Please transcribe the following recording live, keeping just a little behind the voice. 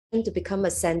to become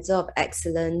a center of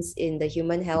excellence in the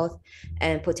human health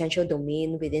and potential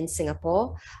domain within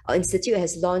Singapore, our institute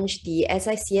has launched the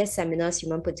SICS Seminars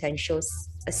Human Potential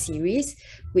series,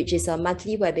 which is a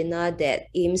monthly webinar that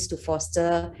aims to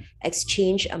foster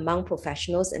exchange among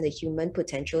professionals in the human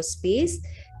potential space,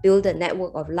 build a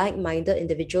network of like-minded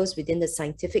individuals within the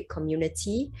scientific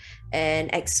community, and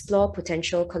explore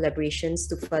potential collaborations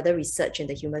to further research in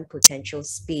the human potential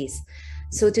space.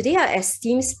 So today our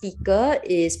esteemed speaker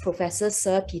is Professor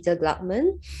Sir Peter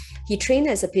Gluckman. He trained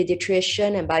as a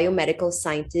pediatrician and biomedical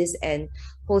scientist and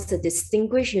holds a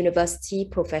distinguished university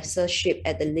professorship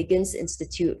at the Liggins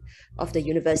Institute of the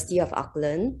University of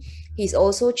Auckland. He's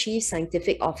also Chief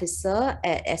Scientific Officer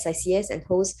at SICS and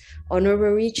holds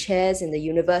honorary chairs in the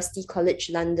University College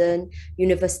London,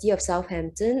 University of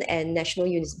Southampton, and National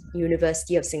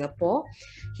University of Singapore.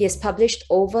 He has published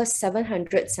over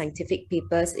 700 scientific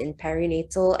papers in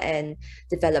perinatal and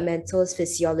developmental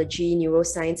physiology,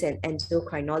 neuroscience and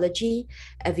endocrinology,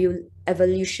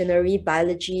 evolutionary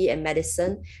biology and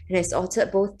medicine, and has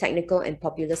authored both technical and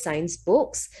popular science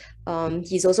books.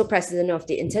 He's also president of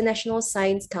the International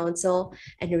Science Council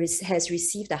and has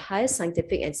received the highest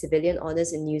scientific and civilian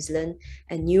honors in New Zealand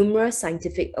and numerous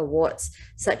scientific awards,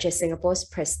 such as Singapore's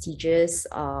prestigious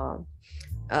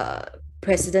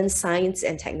President Science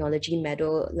and Technology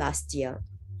Medal last year.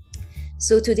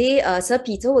 So today, Sir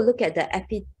Peter will look at the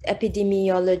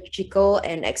epidemiological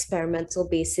and experimental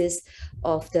basis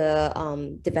of the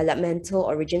developmental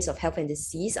origins of health and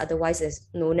disease, otherwise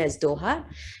known as DOHaD,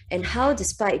 and how,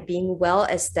 despite being well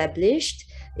established,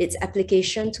 its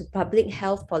application to public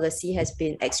health policy has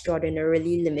been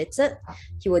extraordinarily limited.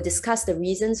 He will discuss the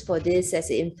reasons for this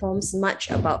as it informs much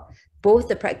about both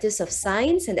the practice of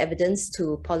science and evidence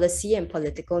to policy and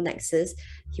political nexus.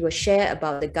 He will share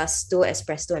about the GUSTO,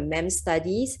 S-PRESTO and MAMS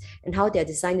studies and how they're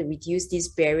designed to reduce these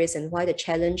barriers and why the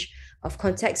challenge of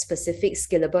context-specific,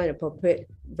 scalable and appropriate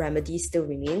remedies still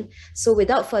remain. So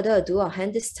without further ado, I'll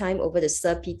hand this time over to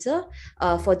Sir Peter.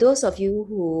 For those of you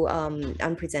who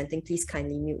I'm presenting, please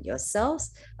kindly mute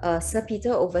yourselves. Sir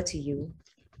Peter, over to you.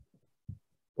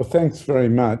 Well, thanks very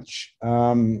much.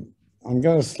 I'm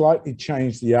going to slightly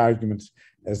change the argument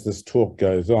as this talk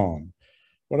goes on.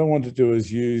 What I want to do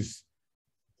is use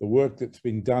the work that's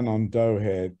been done on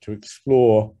DOHaD to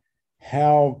explore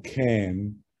how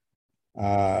can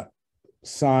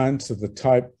science of the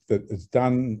type that is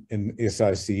done in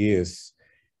SICS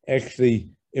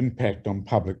actually impact on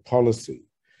public policy.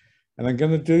 And I'm going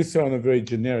to do so in a very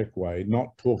generic way,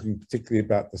 not talking particularly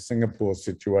about the Singapore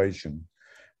situation,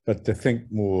 but to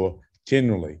think more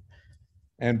generally.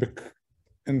 And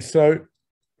so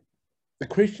the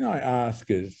question I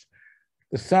ask is,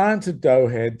 the science of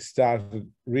DOHaD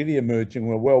started really emerging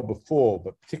well before,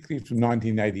 but particularly from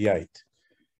 1988,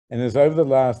 and has over the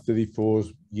last 34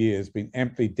 years been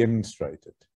amply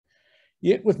demonstrated.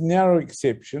 Yet with narrow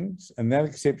exceptions, and that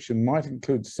exception might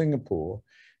include Singapore,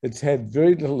 it's had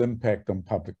very little impact on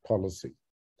public policy.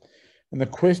 And the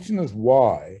question is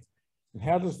why? And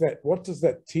what does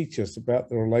that teach us about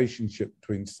the relationship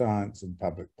between science and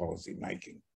public policy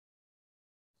making?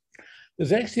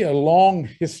 There's actually a long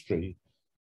history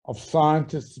of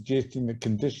scientists suggesting that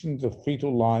conditions of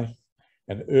fetal life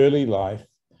and early life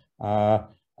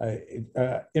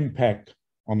impact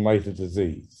on later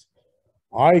disease.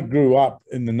 I grew up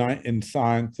in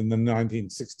science in the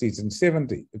 1960s and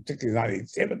 70s, particularly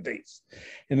 1970s.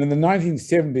 And in the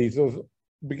 1970s, there was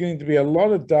beginning to be a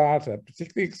lot of data,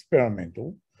 particularly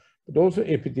experimental, but also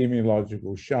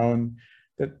epidemiological, showing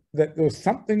that there was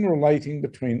something relating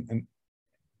between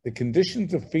the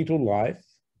conditions of fetal life,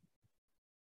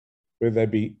 whether they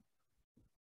be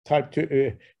type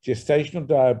 2 gestational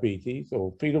diabetes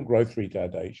or fetal growth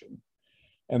retardation,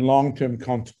 and long-term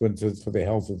consequences for the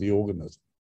health of the organism.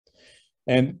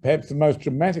 And perhaps the most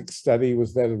dramatic study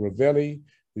was that of Ravelli,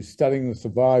 who's studying the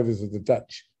survivors of the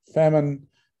Dutch famine,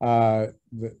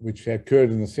 which occurred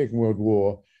in the Second World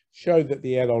War, showed that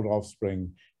the adult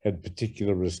offspring had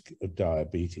particular risk of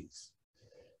diabetes,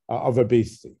 of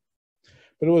obesity.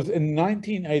 But it was in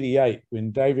 1988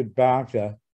 when David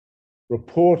Barker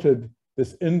reported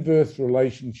this inverse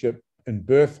relationship in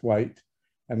birth weight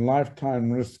and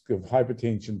lifetime risk of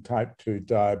hypertension, type 2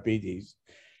 diabetes,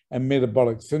 and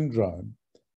metabolic syndrome,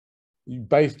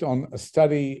 based on a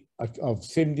study of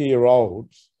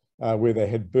 70-year-olds where they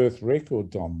had birth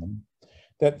records on them,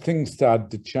 that things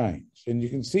started to change. And you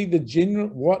can see the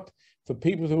general, for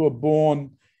people who were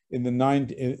born in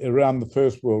around the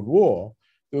First World War,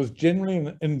 there was generally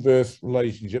an inverse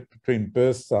relationship between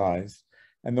birth size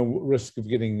and the risk of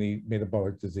getting the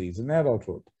metabolic disease in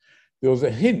adulthood. There was a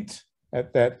hint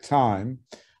at that time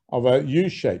of a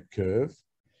U-shaped curve,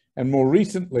 And more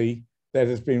recently, that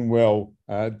has been well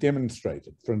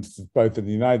demonstrated. For instance, both in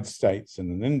the United States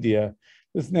and in India,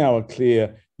 there's now a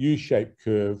clear U-shaped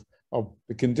curve of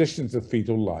the conditions of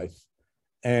fetal life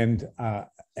and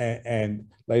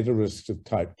later risks of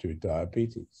type 2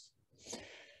 diabetes.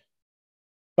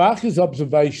 Barker's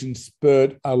observations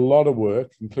spurred a lot of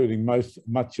work, including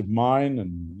much of mine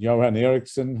and Johan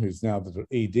Eriksson, who's now the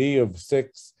ED of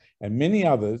SICS, and many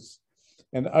others.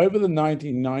 And over the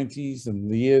 1990s and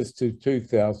the years to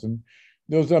 2000,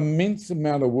 there was an immense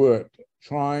amount of work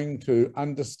trying to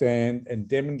understand and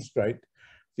demonstrate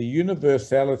the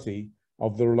universality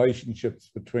of the relationships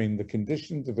between the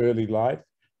conditions of early life,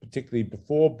 particularly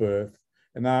before birth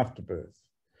and after birth.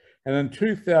 And in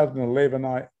 2011,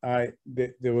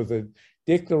 there was a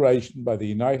declaration by the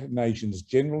United Nations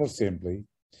General Assembly,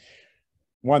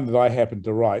 one that I happened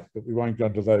to write, but we won't go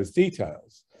into those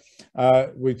details,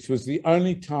 which was the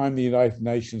only time the United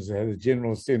Nations had a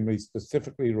General Assembly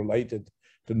specifically related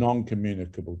to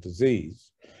non-communicable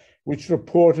disease, which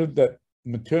reported that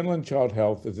maternal and child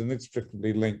health is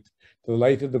inextricably linked to the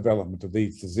later development of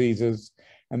these diseases,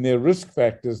 and their risk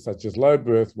factors such as low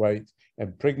birth weight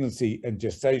and pregnancy and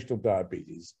gestational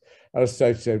diabetes are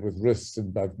associated with risks in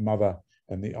both mother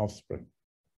and the offspring.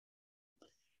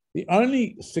 The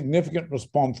only significant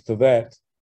response to that,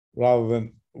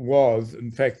 was,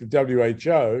 in fact, the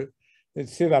WHO had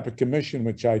set up a commission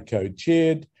which I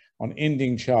co-chaired on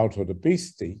ending childhood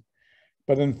obesity.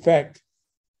 But in fact,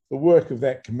 the work of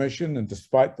that commission, and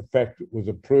despite the fact it was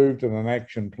approved and an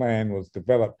action plan was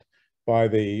developed by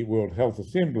the World Health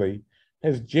Assembly,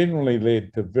 has generally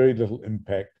led to very little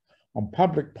impact on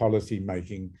public policy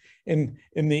making in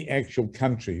the actual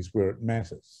countries where it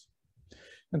matters.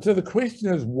 And so the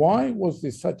question is, why was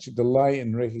there such a delay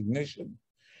in recognition,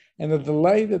 and a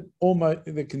delay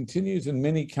that continues in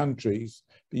many countries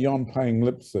beyond paying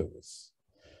lip service?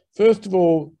 First of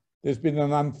all, there's been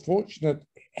an unfortunate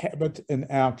habit in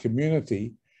our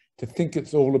community to think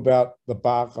it's all about the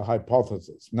Barker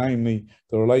hypothesis, namely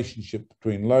the relationship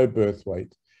between low birth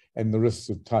weight and the risks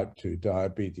of type 2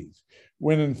 diabetes,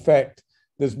 when in fact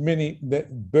that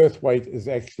birth weight is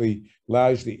actually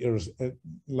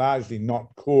largely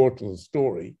not core to the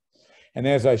story. And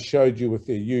as I showed you with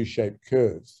their U-shaped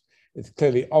curves, it's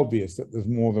clearly obvious that there's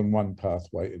more than one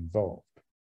pathway involved.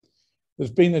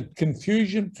 There's been a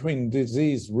confusion between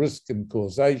disease risk and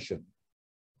causation.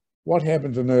 What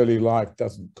happens in early life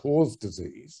doesn't cause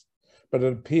disease, but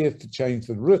it appears to change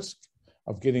the risk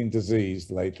of getting disease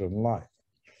later in life.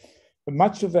 For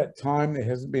much of that time, there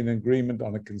hasn't been agreement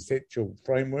on a conceptual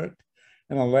framework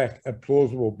and a lack of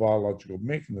plausible biological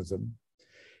mechanism,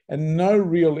 and no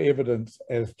real evidence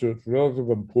as to its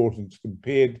relative importance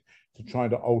compared to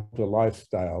trying to alter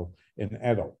lifestyle in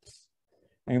adults.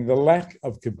 And the lack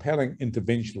of compelling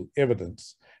interventional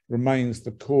evidence remains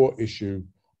the core issue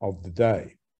of the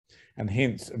day. And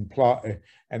hence,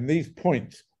 and these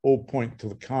points all point to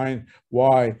the kind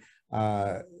why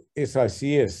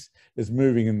SICS is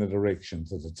moving in the directions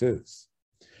that it is.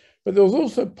 But there was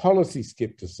also policy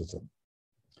skepticism.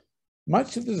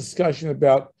 Much of the discussion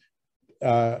about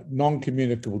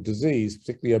non-communicable disease,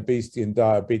 particularly obesity and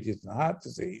diabetes and heart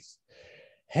disease,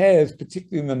 has,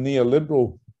 particularly in the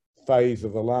neoliberal phase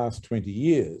of the last 20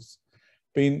 years,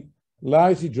 been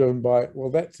largely driven by, well,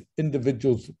 that's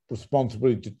individuals'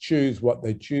 responsibility to choose what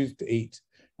they choose to eat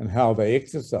and how they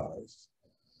exercise,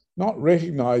 not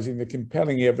recognizing the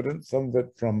compelling evidence, some of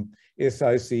it from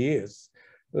SICS,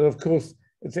 that of course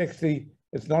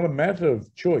it's not a matter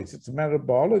of choice, it's a matter of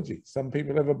biology. Some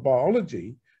people have a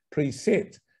biology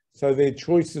preset, so their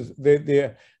choices,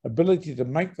 their ability to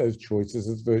make those choices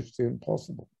is virtually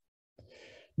impossible.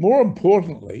 More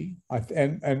importantly,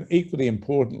 and equally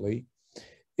importantly,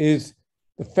 is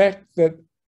the fact that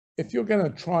if you're going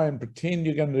to try and pretend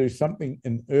you're going to do something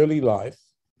in early life,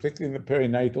 particularly in the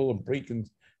perinatal and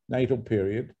prenatal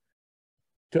period,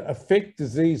 to affect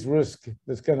disease risk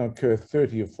that's going to occur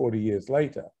 30 or 40 years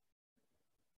later,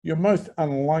 you're most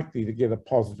unlikely to get a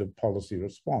positive policy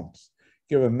response,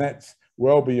 given that's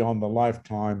well beyond the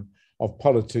lifetime of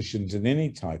politicians in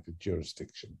any type of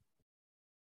jurisdiction.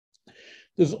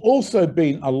 There's also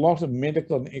been a lot of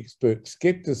medical and expert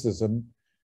skepticism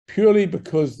purely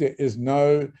because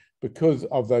because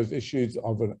of those issues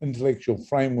of an intellectual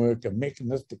framework, a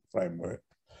mechanistic framework,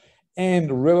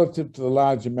 and relative to the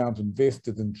large amount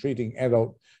invested in treating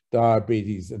adult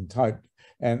diabetes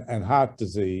and heart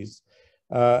disease,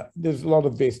 there's a lot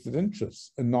of vested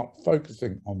interest in not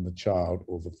focusing on the child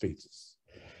or the fetus.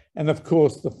 And of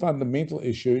course, the fundamental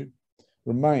issue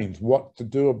remains what to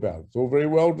do about it. It's all very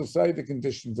well to say the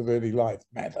conditions of early life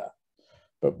matter,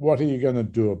 but what are you going to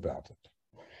do about it?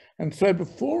 And so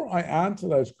before I answer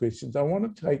those questions, I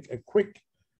want to take a quick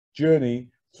journey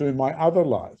through my other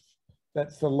life.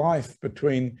 That's the life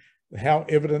between how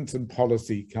evidence and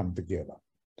policy come together.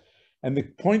 And the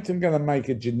points I'm going to make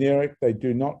are generic. They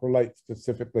do not relate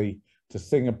specifically to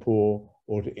Singapore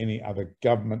or to any other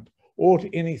government or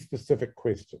to any specific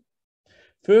question.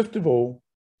 First of all,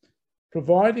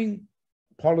 providing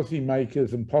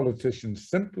policymakers and politicians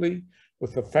simply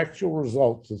with the factual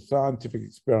results of scientific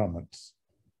experiments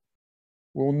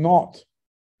will not,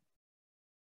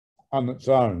 on its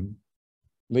own,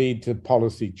 lead to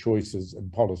policy choices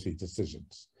and policy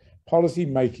decisions. Policy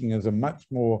making is a much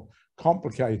more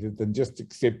complicated than just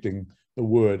accepting the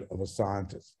word of a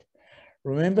scientist.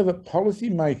 Remember that policy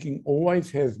making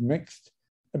always has mixed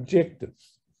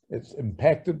objectives. It's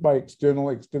impacted by external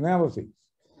externalities.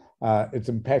 It's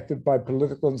impacted by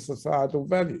political and societal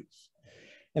values.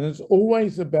 And it's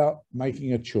always about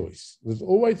making a choice. There's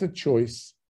always a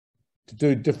choice to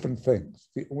do different things.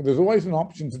 There's always an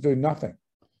option to do nothing.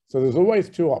 So there's always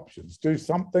two options: do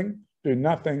something, do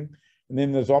nothing, and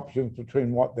then there's options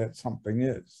between what that something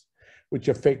is, which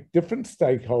affect different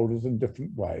stakeholders in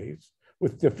different ways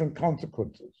with different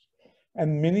consequences.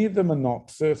 And many of them are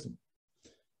not certain.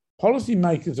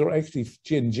 Policymakers are actually,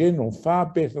 in general, far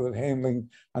better at handling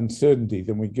uncertainty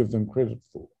than we give them credit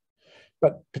for.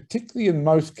 But particularly in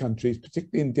most countries,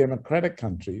 particularly in democratic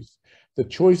countries, the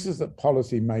choices that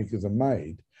policymakers are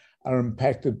made are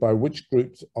impacted by which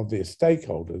groups of their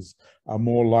stakeholders are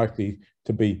more likely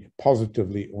to be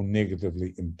positively or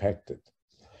negatively impacted.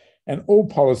 And all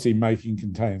policy making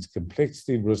contains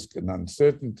complexity, risk, and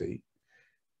uncertainty.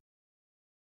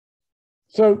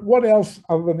 So what else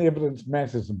other than evidence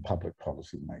matters in public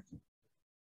policy making?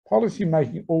 Policy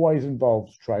making always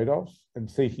involves trade-offs and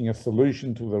seeking a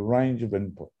solution to the range of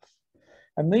inputs.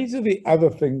 And these are the other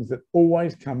things that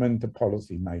always come into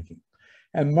policy making.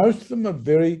 And most of them are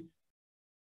very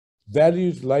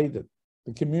values-laden: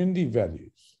 the community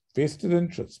values, vested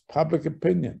interests, public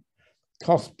opinion,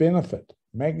 cost-benefit,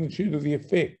 magnitude of the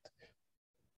effect,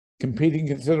 competing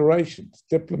considerations,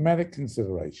 diplomatic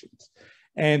considerations,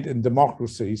 and in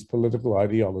democracies, political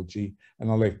ideology and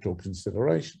electoral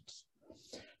considerations.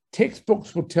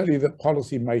 Textbooks will tell you that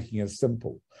policy making is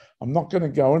simple. I'm not going to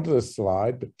go into this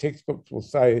slide, but textbooks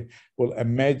will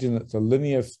imagine it's a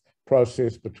linear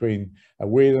process between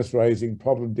awareness raising,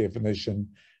 problem definition,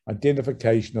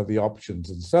 identification of the options,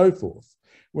 and so forth,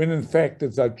 when in fact,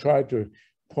 as I've tried to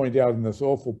point out in this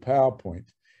awful PowerPoint,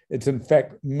 it's in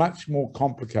fact much more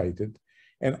complicated,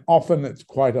 and often it's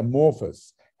quite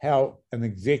amorphous how an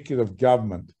executive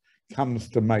government comes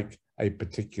to make a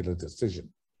particular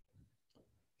decision.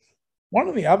 One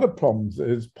of the other problems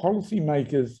is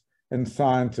policymakers and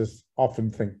scientists often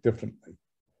think differently.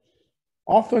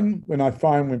 Often when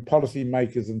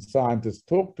policymakers and scientists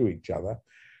talk to each other,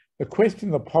 the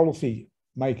question the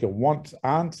policymaker wants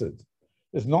answered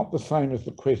is not the same as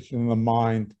the question in the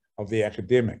mind of the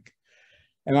academic.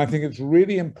 And I think it's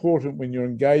really important when you're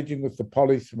engaging with the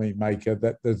policymaker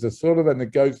that there's a sort of a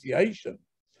negotiation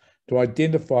to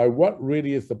identify what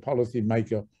really is the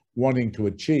policymaker wanting to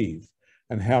achieve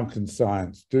and how can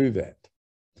science do that.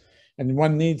 And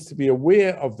one needs to be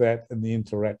aware of that in the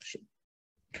interaction.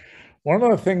 One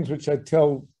of the things which I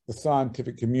tell the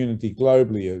scientific community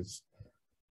globally is,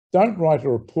 don't write a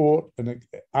report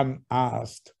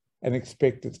unasked and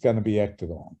expect it's going to be acted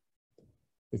on.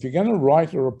 If you're going to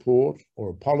write a report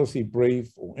or a policy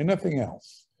brief or anything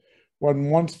else, one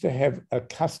wants to have a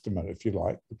customer, if you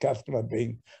like, the customer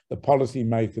being the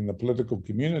policymaker and the political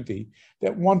community,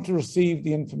 that want to receive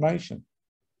the information.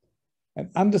 And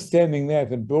understanding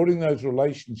that and building those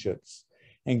relationships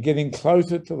and getting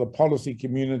closer to the policy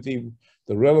community,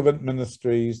 the relevant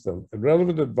ministries, the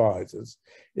relevant advisors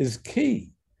is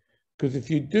key. Because if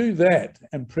you do that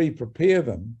and pre-prepare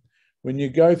them, when you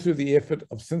go through the effort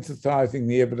of synthesizing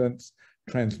the evidence,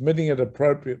 transmitting it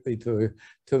appropriately to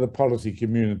the policy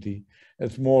community,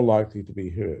 it's more likely to be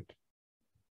heard.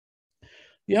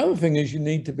 The other thing is you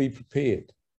need to be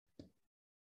prepared.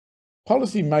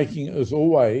 Policy making is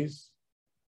always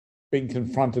being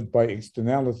confronted by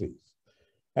externalities.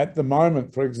 At the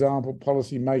moment, for example,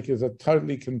 policymakers are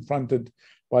totally confronted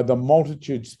by the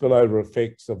multitude spillover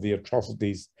effects of the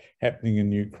atrocities happening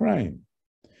in Ukraine.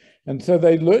 And so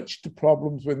they lurch to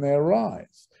problems when they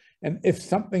arise. And if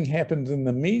something happens in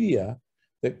the media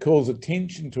that calls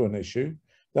attention to an issue,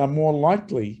 they're more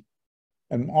likely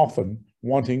and often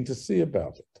wanting to see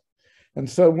about it. And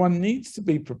so one needs to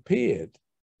be prepared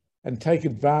and take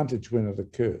advantage when it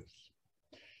occurs.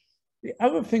 The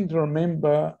other thing to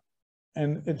remember,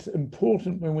 and it's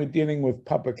important when we're dealing with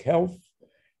public health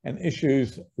and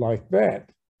issues like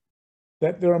that,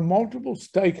 that there are multiple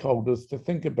stakeholders to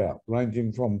think about,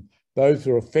 ranging from those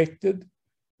who are affected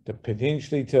to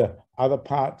potentially to other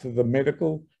parts of the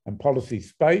medical and policy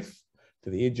space, to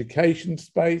the education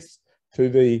space, to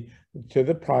the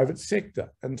private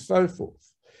sector, and so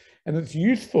forth. And it's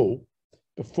useful,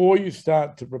 before you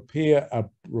start to prepare a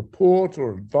report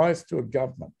or advice to a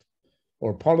government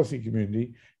or a policy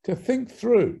community, to think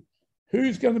through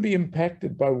who's going to be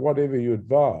impacted by whatever you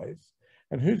advise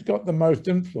and who's got the most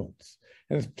influence.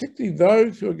 And it's particularly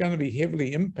those who are going to be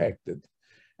heavily impacted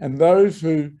and those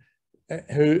who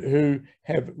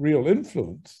have real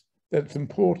influence that's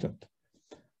important.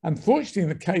 Unfortunately, in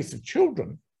the case of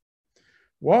children,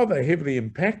 while they're heavily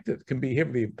impacted, can be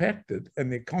heavily impacted,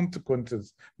 and their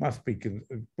consequences must be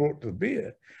brought to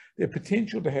bear, their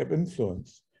potential to have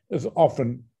influence is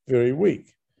often very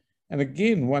weak. And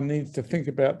again, one needs to think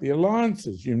about the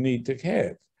alliances you need to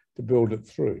have to build it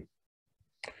through.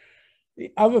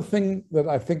 The other thing that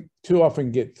I think too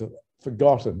often gets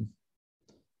forgotten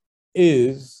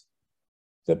is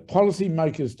that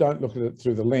policymakers don't look at it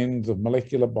through the lens of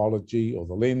molecular biology or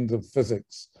the lens of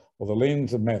physics or the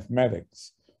lens of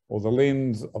mathematics or the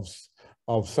lens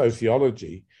of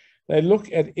sociology. They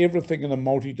look at everything in a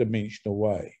multidimensional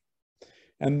way.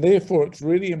 And therefore, it's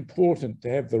really important to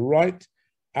have the right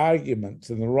arguments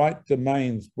and the right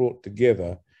domains brought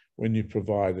together when you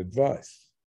provide advice.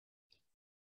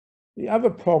 The other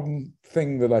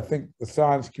thing that I think the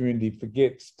science community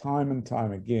forgets time and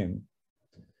time again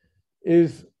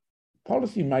is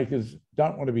policymakers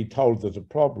don't want to be told there's a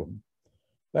problem.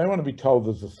 They want to be told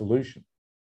there's a solution.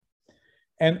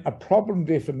 And a problem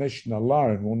definition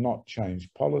alone will not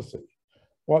change policy.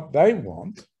 What they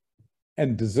want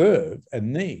and deserve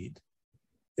and need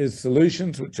is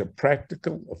solutions which are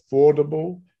practical,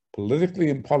 affordable, politically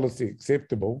and policy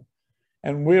acceptable,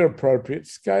 and where appropriate,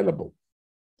 scalable.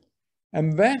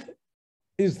 And that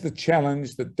is the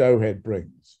challenge that DOHaD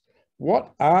brings.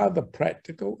 What are the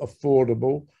practical,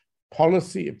 affordable,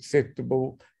 policy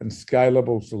acceptable, and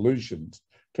scalable solutions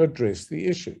to address the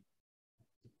issue?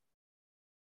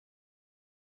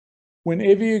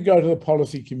 Whenever you go to the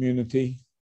policy community,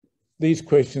 these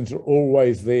questions are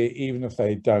always there, even if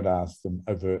they don't ask them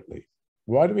overtly.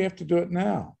 Why do we have to do it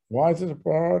now? Why is it a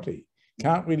priority?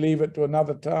 Can't we leave it to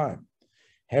another time?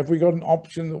 Have we got an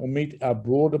option that will meet our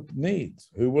broader needs?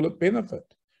 Who will it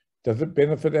benefit? Does it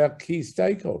benefit our key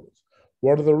stakeholders?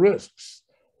 What are the risks?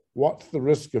 What's the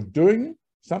risk of doing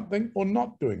something or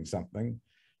not doing something?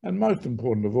 And most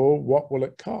important of all, what will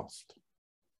it cost?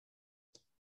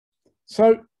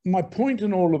 So my point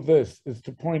in all of this is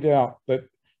to point out that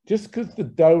just because the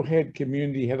DOHaD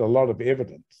community had a lot of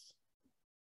evidence,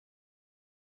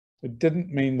 it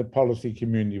didn't mean the policy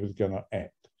community was going to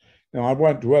act. Now, I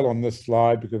won't dwell on this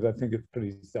slide because I think it's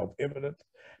pretty self-evident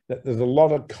that there's a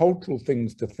lot of cultural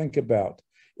things to think about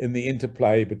in the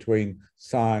interplay between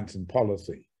science and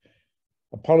policy.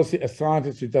 A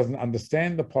scientist who doesn't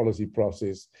understand the policy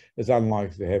process is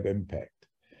unlikely to have impact.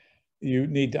 You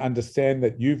need to understand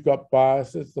that you've got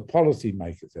biases, the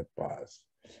policymakers have bias.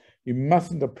 You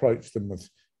mustn't approach them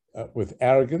with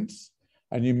arrogance,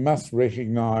 and you must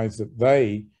recognize that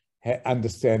they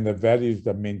understand the values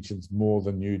dimensions more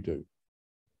than you do.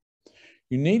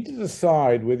 You need to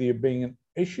decide whether you're being an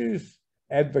issues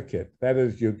advocate, that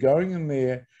is, you're going in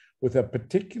there with a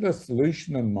particular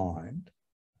solution in mind,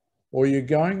 or you're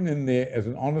going in there as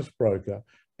an honest broker,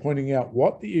 pointing out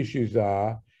what the issues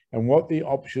are and what the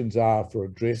options are for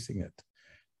addressing it.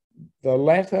 The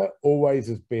latter always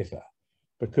is better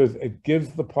because it gives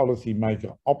the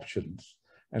policymaker options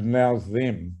and allows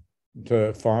them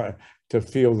to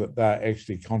feel that they're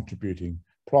actually contributing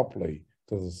properly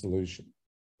to the solution.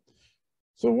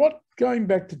 So going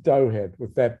back to DOHaD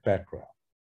with that background,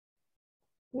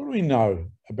 what do we know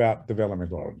about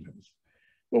developmental organisms?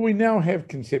 Well, we now have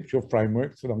conceptual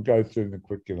frameworks that I'll go through in a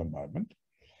quick little moment.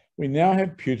 We now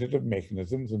have putative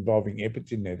mechanisms involving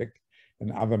epigenetic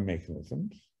and other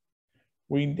mechanisms.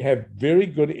 We have very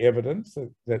good evidence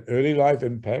that early life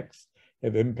impacts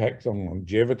have impacts on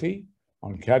longevity,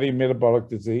 on cardiometabolic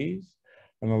disease,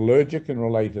 on allergic and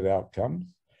related outcomes,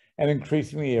 and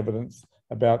increasingly evidence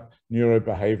about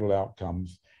neurobehavioral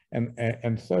outcomes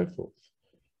and so forth.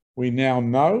 We now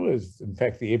know, as in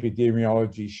fact the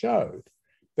epidemiology showed,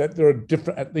 that there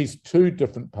are at least two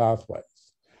different pathways.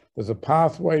 There's a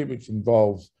pathway which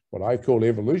involves what I call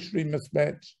evolutionary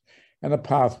mismatch, and a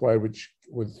pathway which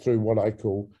was through what I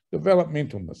call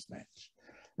developmental mismatch.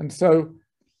 And so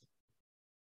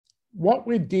what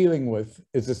we're dealing with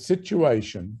is a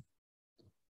situation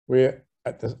where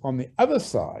on the other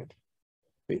side,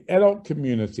 the adult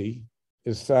community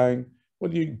is saying,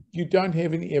 well, you don't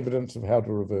have any evidence of how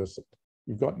to reverse it.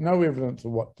 We've got no evidence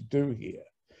of what to do here.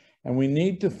 And we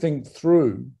need to think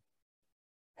through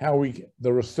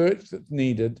the research that's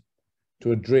needed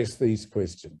to address these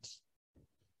questions.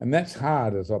 And that's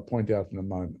hard, as I'll point out in a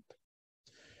moment.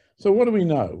 So what do we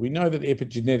know? We know that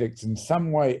epigenetics in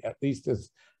some way, at least it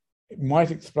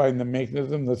might explain the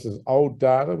mechanism. This is old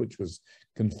data, which was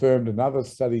confirmed in other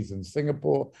studies in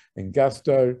Singapore and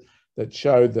Gusto, that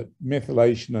showed that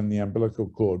methylation in the umbilical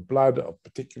cord blood of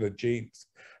particular genes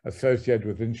associated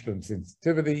with insulin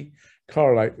sensitivity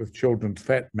correlate with children's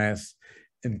fat mass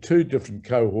in 2 different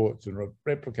cohorts and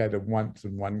replicated once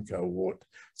in one cohort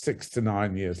 6 to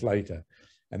 9 years later.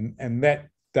 And that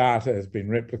data has been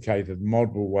replicated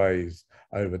multiple ways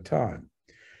over time.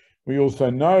 We also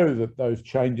know that those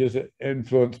changes are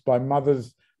influenced by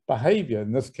mother's behavior,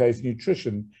 in this case,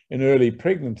 nutrition in early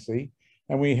pregnancy.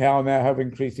 And we now have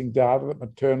increasing data that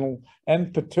maternal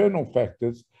and paternal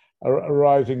factors are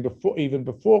arising even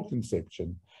before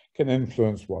conception can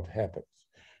influence what happens.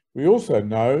 We also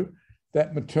know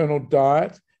that maternal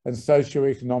diet and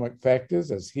socioeconomic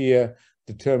factors, as here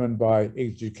determined by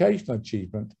educational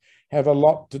achievement, have a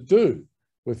lot to do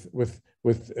with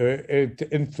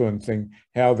influencing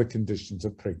how the conditions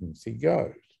of pregnancy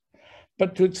goes.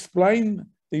 But to explain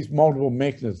these multiple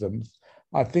mechanisms,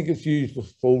 I think it's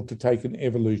useful to take an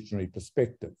evolutionary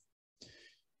perspective.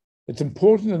 It's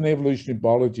important in evolutionary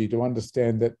biology to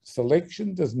understand that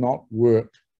selection does not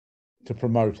work to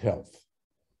promote health.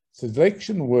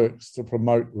 Selection works to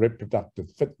promote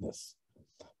reproductive fitness,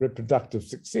 reproductive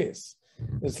success.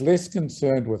 It's less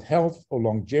concerned with health or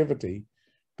longevity,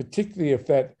 particularly if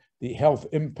the health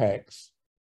impacts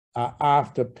are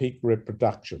after peak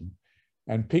reproduction.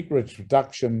 And peak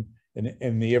reproduction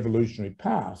in the evolutionary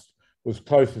past was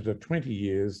closer to 20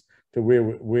 years to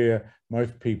where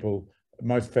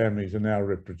most families are now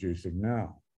reproducing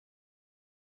now.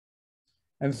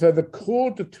 And so the core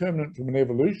determinant from an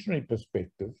evolutionary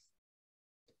perspective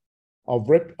of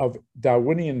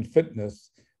Darwinian fitness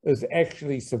is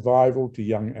actually survival to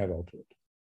young adulthood.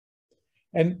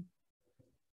 And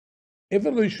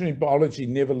evolutionary biology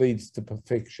never leads to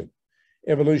perfection.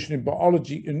 Evolutionary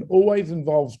biology always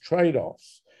involves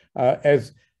trade-offs,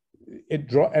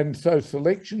 and so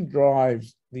selection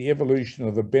drives the evolution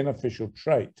of a beneficial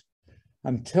trait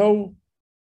until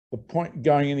the point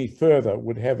going any further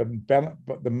would have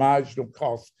the marginal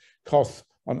costs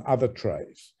on other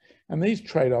traits. And these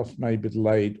trade-offs may be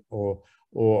delayed or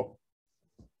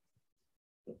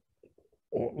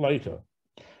later.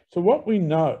 So what we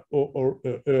know, or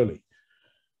early,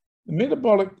 the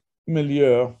metabolic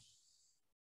milieu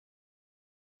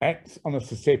acts on a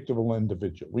susceptible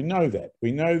individual. We know that.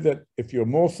 We know that if you're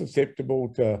more susceptible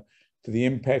to the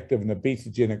impact of an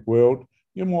obesogenic world,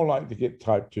 you're more likely to get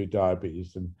type 2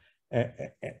 diabetes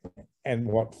and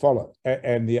what follow,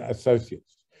 and the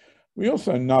associates. We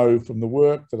also know from the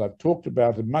work that I've talked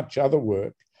about and much other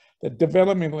work that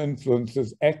developmental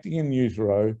influences acting in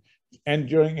utero and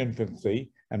during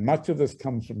infancy, and much of this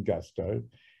comes from Gusto,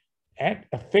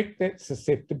 affect that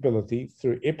susceptibility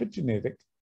through epigenetic,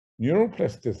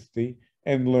 neuroplasticity,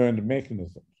 and learned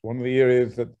mechanisms. One of the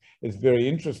areas that is very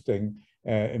interesting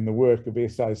in the work of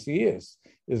SICS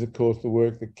is, of course, the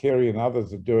work that Kerry and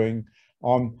others are doing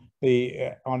on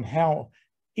how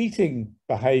eating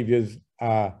behaviours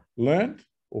are learned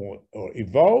or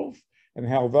evolve, and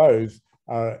how those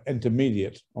are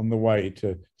intermediate on the way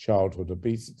to childhood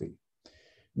obesity.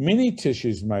 Many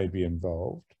tissues may be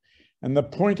involved, and the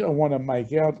point I want to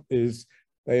make out is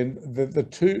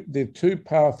the two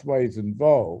pathways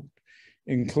involved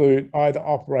include either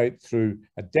operate through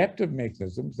adaptive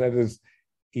mechanisms, that is,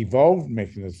 evolved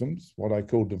mechanisms, what I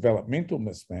call developmental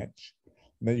mismatch,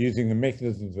 and they're using the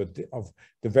mechanisms of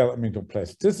developmental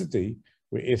plasticity,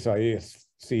 where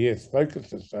SICS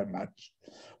focuses so much,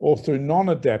 or through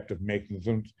non-adaptive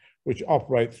mechanisms, which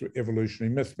operate through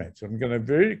evolutionary mismatch. I'm going to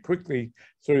very quickly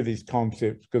through these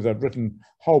concepts because I've written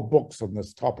whole books on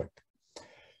this topic.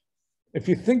 If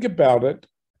you think about it,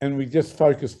 and we just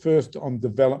focus first on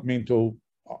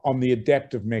on the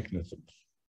adaptive mechanisms,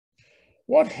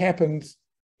 what happens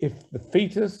if the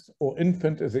fetus or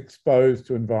infant is exposed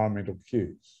to environmental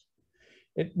cues?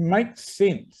 It makes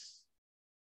sense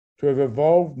to have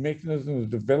evolved mechanisms of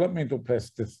developmental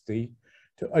plasticity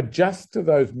to adjust to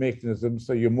those mechanisms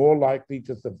so you're more likely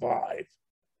to survive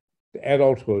to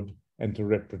adulthood and to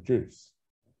reproduce.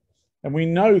 And we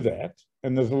know that,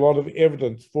 and there's a lot of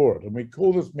evidence for it, and we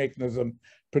call this mechanism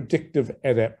predictive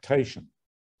adaptation.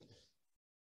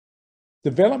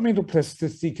 Developmental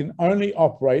plasticity can only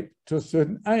operate to a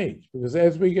certain age, because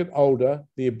as we get older,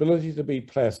 the ability to be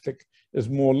plastic is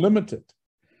more limited.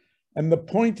 And the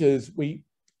point is, we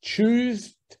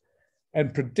choose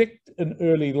and predict in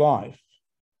early life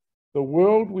the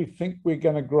world we think we're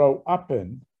going to grow up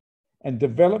in, and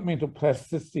developmental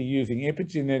plasticity using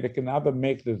epigenetic and other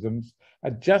mechanisms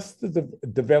adjust the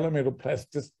developmental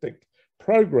plastic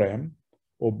program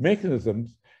or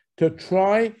mechanisms to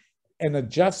try and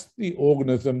adjust the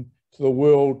organism to the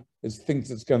world it thinks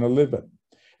it's going to live in.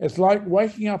 It's like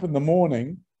waking up in the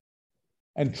morning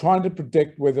and trying to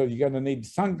predict whether you're going to need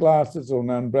sunglasses or an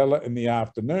umbrella in the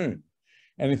afternoon.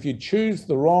 And if you choose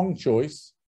the wrong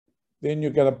choice, then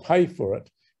you're going to pay for it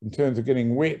in terms of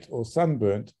getting wet or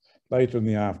sunburnt later in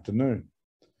the afternoon.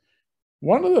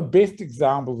 One of the best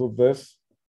examples of this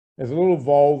is a little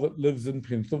vole that lives in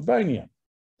Pennsylvania.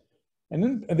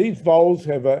 And these voles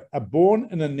are born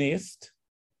in a nest,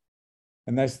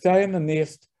 and they stay in the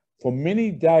nest for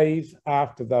many days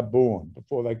after they're born,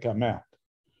 before they come out.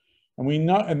 And we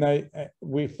know,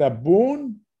 if they're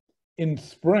born in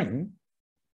spring,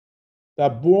 they're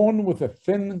born with a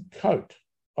thin coat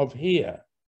of hair,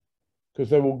 because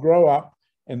they will grow up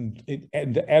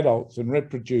into adults and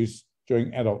reproduce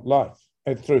during adult life,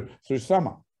 through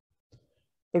summer.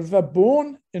 But if they're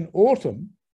born in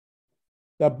autumn,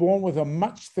 they're born with a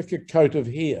much thicker coat of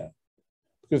hair,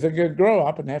 because they're going to grow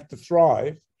up and have to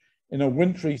thrive in a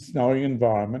wintry, snowing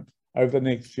environment over the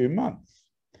next few months.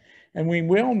 And we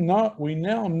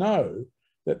now know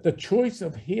that the choice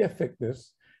of hair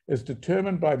thickness is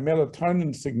determined by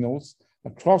melatonin signals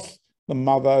across the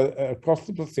mother, across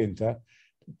the placenta,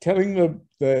 telling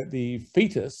the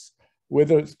fetus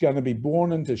whether it's going to be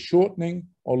born into shortening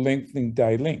or lengthening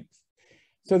day length.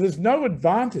 So there's no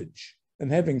advantage in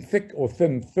having thick or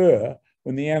thin fur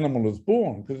when the animal is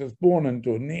born, because it's born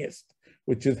into a nest,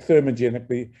 which is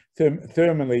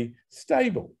thermally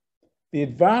stable. The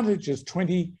advantage is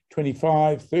 20,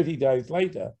 25, 30 days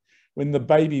later, when the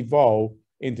baby vole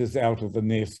enters out of the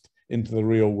nest into the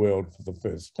real world for the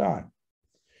first time.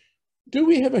 Do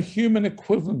we have a human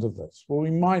equivalent of this? Well,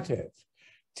 we might have.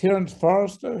 Terence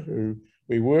Forrester, who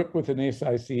we work with in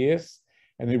SICS,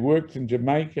 and who worked in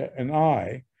Jamaica, and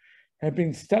I, have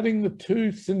been studying the two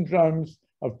syndromes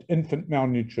of infant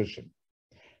malnutrition.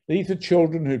 These are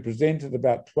children who present at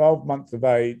about 12 months of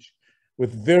age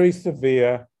with very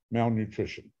severe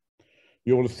malnutrition.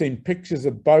 You will have seen pictures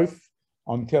of both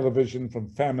on television from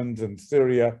famines in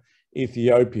Syria,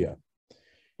 Ethiopia.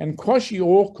 And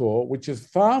kwashiorkor, which is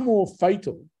far more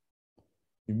fatal,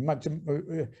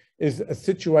 is a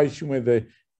situation where the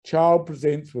child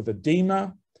presents with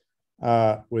edema,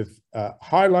 with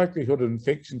high likelihood of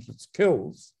infections which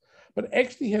kills, but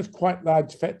actually has quite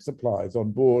large fat supplies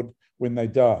on board when they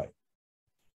die.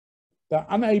 They're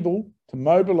unable to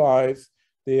mobilize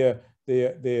their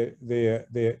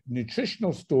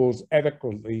nutritional stores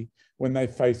adequately when they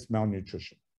face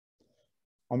malnutrition.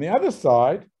 On the other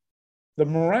side, the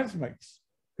marasmics,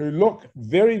 who look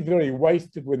very, very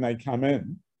wasted when they come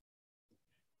in,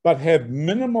 but have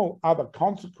minimal other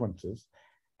consequences,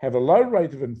 have a low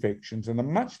rate of infections and a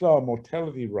much lower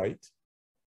mortality rate,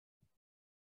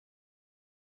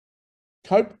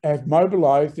 have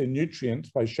mobilized their nutrients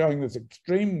by showing this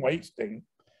extreme wasting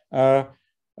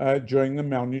during the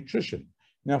malnutrition.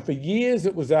 Now, for years,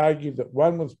 it was argued that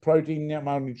one was protein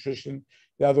malnutrition,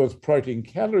 the other was protein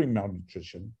calorie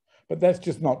malnutrition, but that's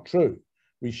just not true.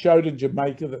 We showed in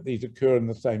Jamaica that these occur in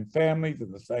the same families,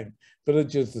 in the same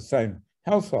villages, the same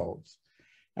households.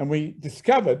 And we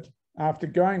discovered, after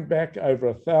going back over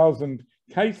 1,000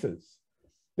 cases,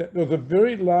 that there was a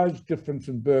very large difference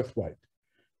in birth weight.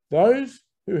 Those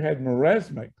who had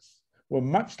marasmics were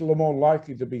much more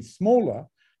likely to be smaller.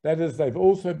 That is, they've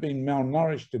also been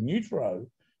malnourished in utero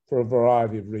for a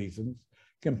variety of reasons,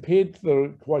 compared to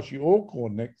the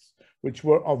kwashiorkor nicks, which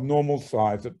were of normal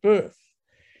size at birth.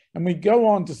 And we go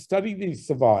on to study these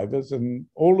survivors, and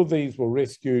all of these were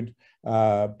rescued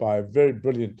by a very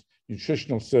brilliant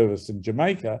nutritional service in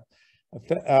Jamaica.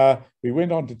 We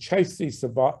went on to chase these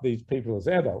people as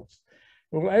adults.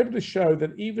 We were able to show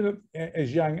that even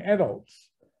as young adults,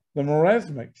 the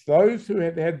marasmics, those who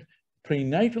had had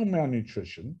prenatal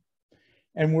malnutrition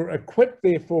and were equipped,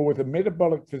 therefore, with a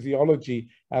metabolic physiology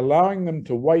allowing them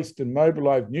to waste and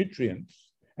mobilize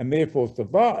nutrients and therefore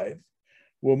survive,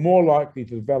 were more likely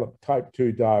to develop type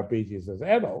 2 diabetes as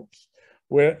adults,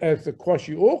 whereas the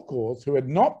kwashiorkors, who had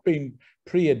not been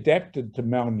pre-adapted to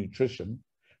malnutrition,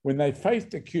 when they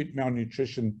faced acute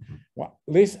malnutrition, were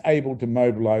less able to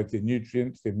mobilize their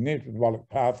nutrients, their metabolic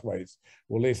pathways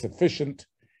were less efficient,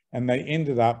 and they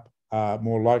ended up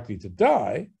more likely to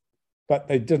die, but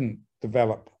they didn't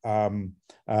develop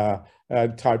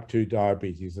type 2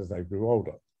 diabetes as they grew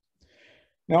older.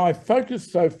 Now, I've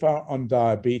focused so far on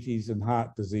diabetes and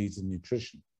heart disease and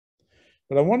nutrition,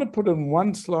 But I want to put in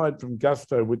one slide from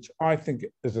Gusto, which I think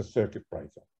is a circuit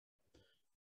breaker.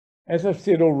 As I've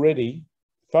said already,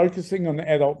 focusing on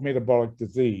adult metabolic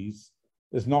disease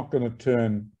is not going to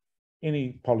turn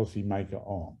any policymaker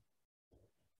on.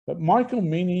 But Michael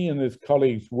Meany and his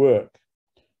colleagues' work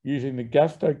using the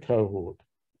Gusto cohort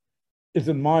is,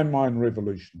 in my mind,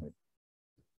 revolutionary.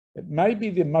 It may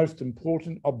be the most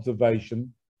important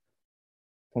observation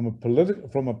from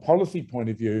a policy point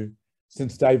of view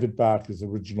since David Barker's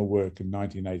original work in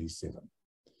 1987.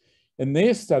 In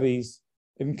their studies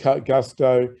in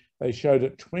Gusto, they showed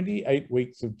at 28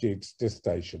 weeks of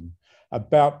gestation,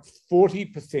 about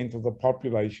 40% of the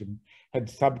population had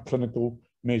subclinical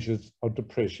measures of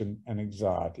depression and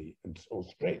anxiety or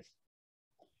stress.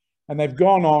 And they've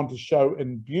gone on to show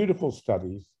in beautiful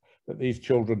studies that these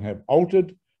children have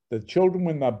altered, the children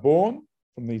when they're born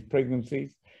from these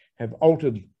pregnancies have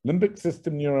altered limbic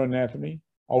system neuroanatomy,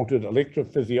 altered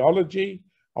electrophysiology,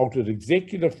 altered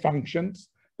executive functions,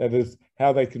 that is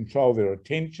how they control their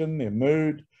attention, their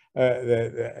mood,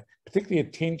 particularly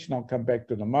attention, I'll come back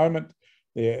to in a moment,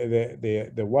 the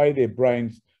way their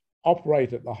brains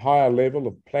operate at the higher level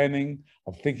of planning,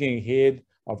 of thinking ahead,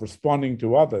 of responding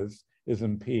to others is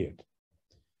impaired.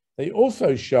 They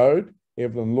also showed,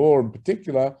 Evelyn Law in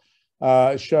particular,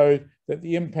 showed that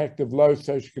the impact of low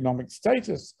socioeconomic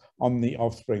status on the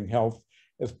offspring health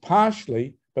is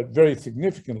partially, but very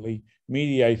significantly,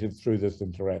 mediated through this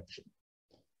interaction.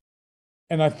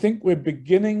 And I think we're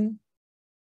beginning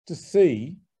to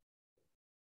see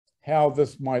how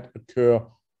this might occur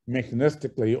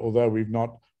mechanistically, although we've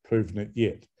not proven it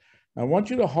yet. I want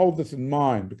you to hold this in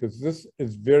mind because this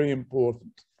is very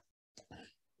important.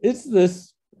 Is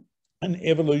this an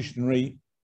evolutionary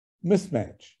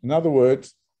mismatch? In other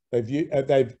words,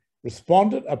 they've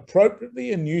responded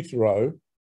appropriately in utero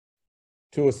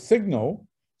to a signal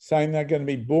saying they're going to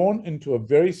be born into a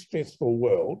very stressful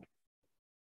world,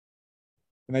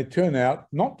 and they turn out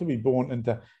not to be born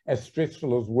into as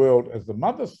stressful a world as the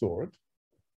mother saw it,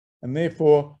 and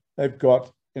therefore they've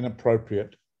got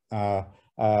inappropriate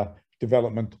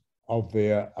development of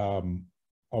their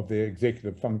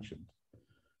executive functions.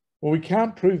 Well, we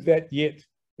can't prove that yet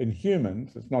in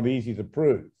humans. It's not easy to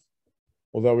prove,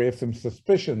 although we have some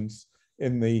suspicions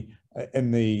in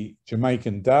the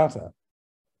Jamaican data.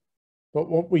 But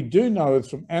what we do know is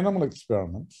from animal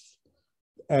experiments,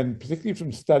 and particularly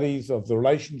from studies of the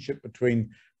relationship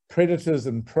between predators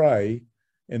and prey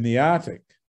in the Arctic,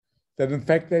 that in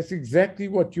fact that's exactly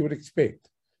what you would expect.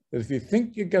 That if you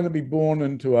think you're going to be born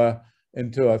into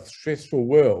a stressful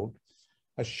world,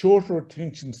 a shorter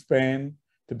attention span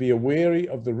to be wary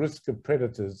of the risk of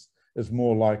predators is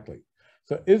more likely.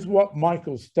 So is what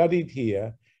Michael studied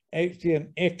here actually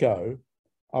an echo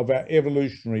of our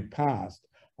evolutionary past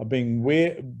of having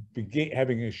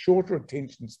a shorter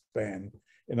attention span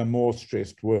in a more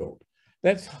stressed world?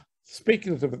 That's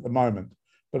speculative at the moment,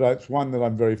 but it's one that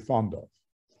I'm very fond of.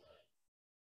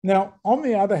 Now, on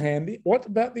the other hand, what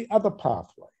about the other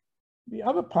pathway? The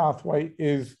other pathway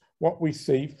is what we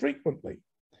see frequently.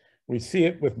 We see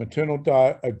it with maternal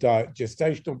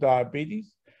gestational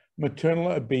diabetes,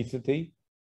 maternal obesity,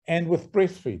 and with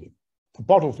breastfeeding,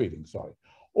 bottle feeding, sorry.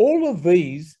 All of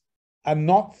these are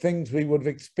not things we would have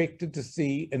expected to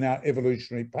see in our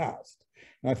evolutionary past.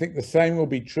 And I think the same will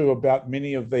be true about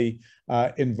many of the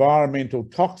environmental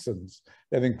toxins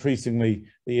that increasingly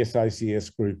the SICS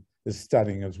group is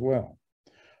studying as well.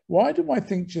 Why do I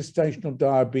think gestational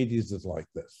diabetes is like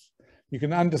this? You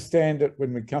can understand it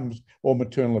when it comes, or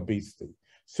maternal obesity.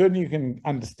 Certainly you can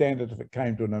understand it if it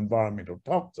came to an environmental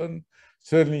toxin.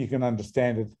 Certainly you can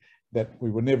understand it that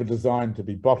we were never designed to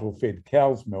be bottle-fed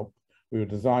cow's milk. We were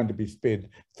designed to be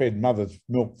fed mother's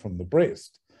milk from the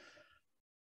breast.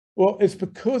 Well, it's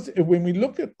because when we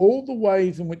look at all the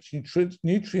ways in which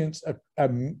nutrients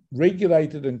are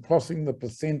regulated and crossing the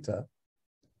placenta,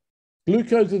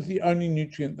 glucose is the only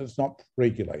nutrient that's not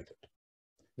regulated.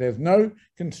 There's no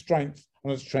constraints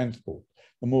on its transport.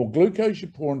 The more glucose you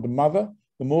pour into mother,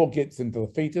 the more it gets into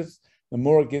the fetus. The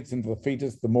more it gets into the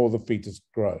fetus, the more the fetus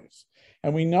grows.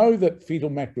 And we know that fetal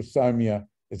macrosomia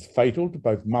is fatal to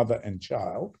both mother and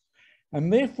child.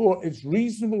 And therefore, it's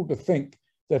reasonable to think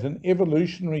that in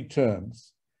evolutionary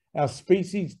terms, our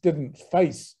species didn't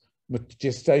face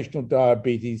gestational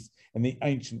diabetes in the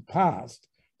ancient past,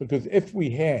 because if we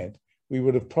had, we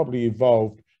would have probably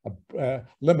evolved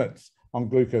limits on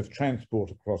glucose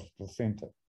transport across the placenta.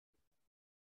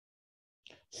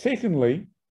 Secondly,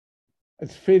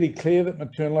 it's fairly clear that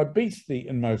maternal obesity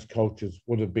in most cultures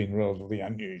would have been relatively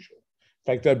unusual.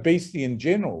 In fact, obesity in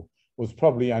general was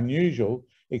probably unusual,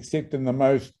 except in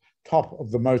the top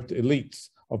of the most elites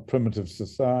of primitive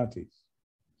societies.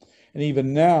 And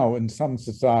even now, in some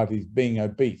societies, being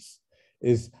obese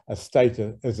is a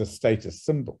status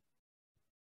symbol.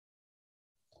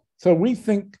 So we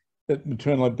think that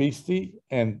maternal obesity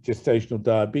and gestational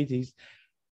diabetes,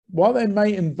 while they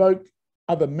may invoke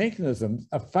other mechanisms,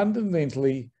 are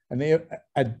fundamentally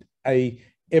a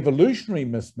evolutionary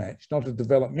mismatch, not a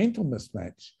developmental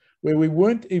mismatch, where we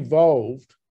weren't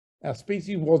evolved, our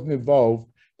species wasn't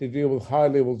evolved to deal with high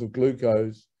levels of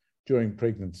glucose during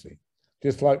pregnancy,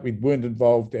 just like we weren't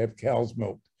evolved to have cow's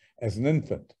milk as an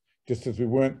infant, just as we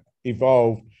weren't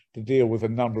evolved to deal with a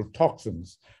number of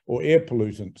toxins or air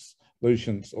pollutants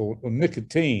or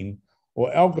nicotine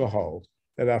or alcohol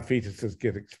that our fetuses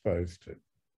get exposed to.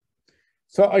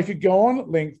 So I could go on at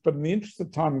length, but in the interest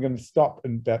of time, I'm going to stop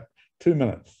in about 2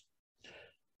 minutes.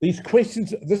 These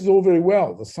questions, this is all very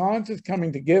well. The science is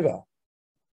coming together.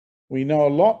 We know a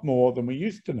lot more than we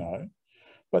used to know,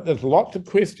 but there's lots of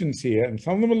questions here, and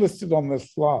some of them are listed on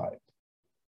this slide.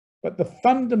 But the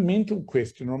fundamental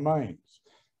question remains,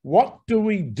 what do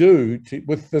we do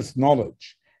with this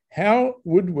knowledge? How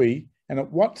would we, and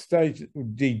at what stage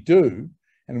would we do,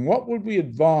 and what would we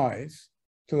advise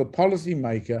to the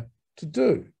policymaker to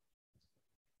do?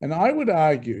 And I would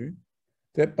argue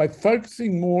that by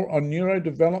focusing more on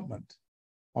neurodevelopment,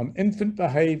 on infant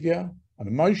behavior, on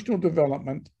emotional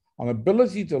development, on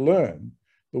ability to learn,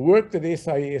 the work that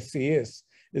SICS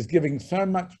is giving so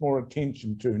much more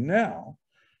attention to now,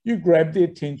 you grab the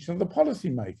attention of the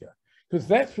policymaker, because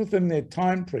that's within their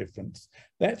time preference,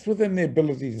 that's within their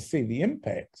ability to see the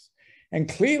impacts. And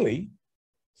clearly,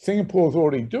 Singapore's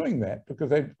already doing that because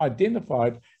they've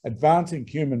identified advancing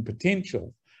human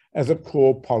potential as a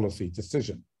core policy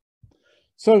decision.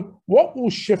 So what will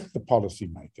shift the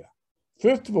policymaker?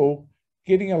 First of all,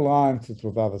 getting alliances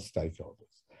with other stakeholders,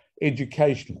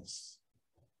 educationalists,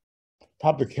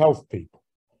 public health people,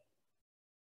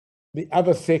 the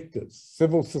other sectors,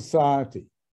 civil society,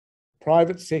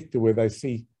 private sector where they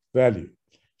see value,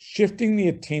 shifting the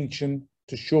attention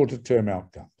to shorter term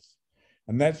outcomes.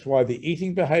 And that's why the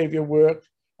eating behavior work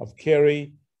of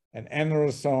Kerry and Anna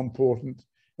is so important.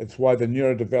 It's why the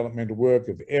neurodevelopmental work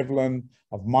of Evelyn,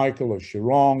 of Michael, of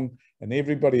Shirong, and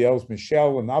everybody else,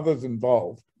 Michelle and others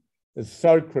involved, is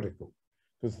so critical,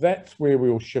 because that's where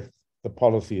we'll shift the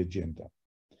policy agenda.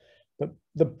 But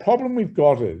the problem we've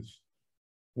got is,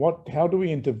 how do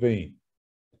we intervene?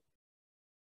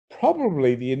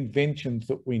 Probably the inventions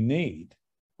that we need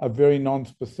are very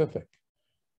non-specific.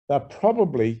 They're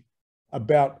probably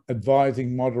about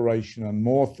advising moderation and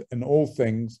more in all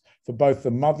things for both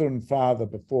the mother and father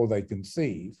before they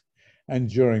conceive and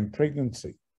during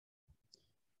pregnancy.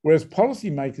 Whereas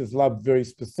policymakers love very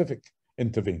specific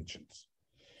interventions.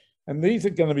 And these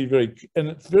are going to be and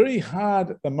it's very hard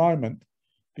at the moment,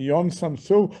 beyond some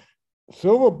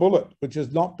silver bullet, which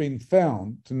has not been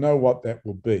found, to know what that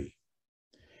will be.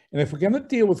 And if we're going to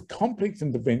deal with complex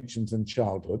interventions in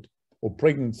childhood or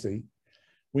pregnancy,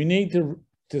 we need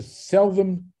to sell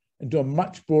them into a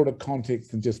much broader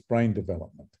context than just brain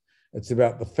development. It's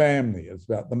about the family, it's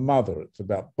about the mother, it's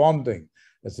about bonding,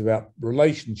 it's about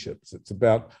relationships, it's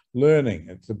about learning,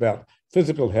 it's about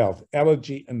physical health,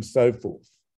 allergy, and so forth.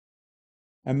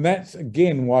 And that's,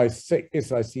 again, why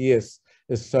SICS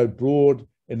is so broad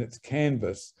in its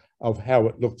canvas of how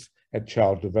it looks at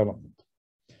child development.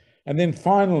 And then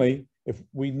finally, if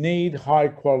we need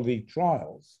high-quality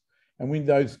trials, and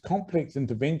those complex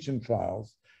intervention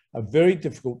trials are very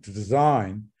difficult to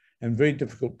design and very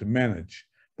difficult to manage,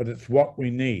 but it's what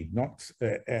we need,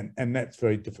 and that's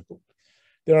very difficult.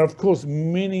 There are, of course,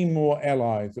 many more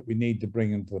allies that we need to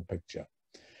bring into the picture.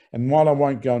 And while I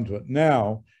won't go into it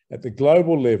now, at the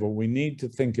global level, we need to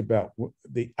think about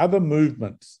the other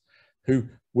movements who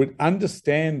would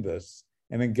understand this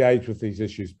and engage with these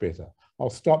issues better. I'll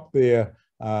stop there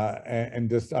and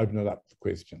just open it up for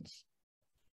questions.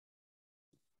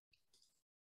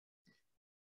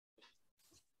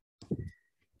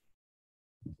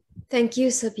 Thank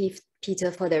you, Sir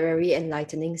Peter, for the very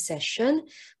enlightening session.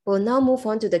 We'll now move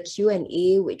on to the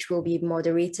Q&A, which will be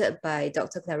moderated by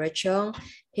Dr. Clara Cheong,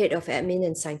 Head of Admin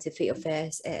and Scientific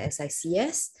Affairs at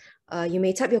SICS. You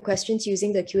may type your questions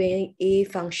using the Q&A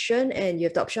function, and you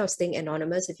have the option of staying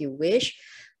anonymous if you wish.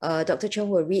 Dr. Cheong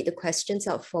will read the questions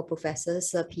out for Professor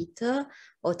Sir Peter.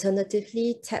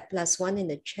 Alternatively, tap +1 in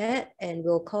the chat, and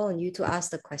we'll call on you to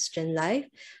ask the question live.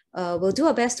 We'll do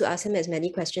our best to ask him as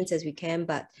many questions as we can,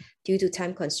 but due to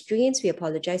time constraints, we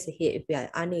apologize ahead if we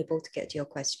are unable to get to your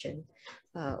question.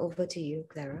 Over to you,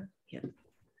 Clara. Yeah.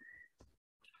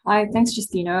 Hi, thanks,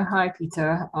 Justina. Hi,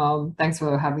 Peter. Thanks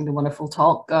for having the wonderful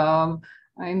talk.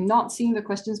 I'm not seeing the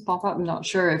questions pop up. I'm not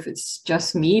sure if it's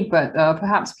just me, but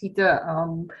perhaps Peter,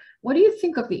 what do you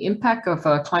think of the impact of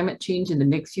climate change in the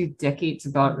next few decades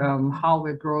about how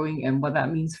we're growing and what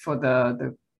that means for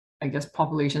the I guess,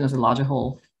 population as a larger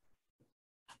whole?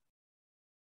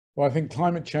 Well, I think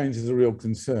climate change is a real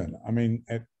concern. I mean,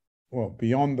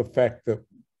 beyond the fact that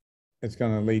it's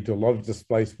going to lead to a lot of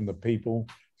displacement of people,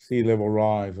 sea level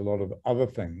rise, a lot of other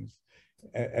things.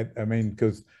 I mean,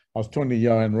 because I was talking to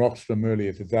Johan Rockström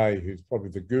earlier today, who's probably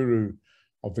the guru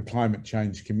of the climate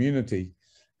change community,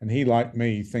 and he, like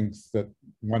me, thinks that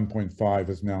 1.5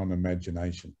 is now an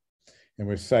imagination. And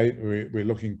we're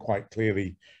looking quite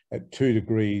clearly at 2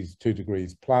 degrees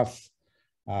plus.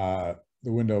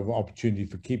 The window of opportunity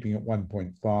for keeping it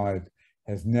 1.5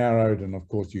 has narrowed, and of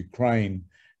course Ukraine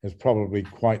has probably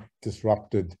quite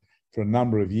disrupted for a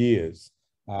number of years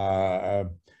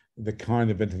the kind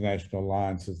of international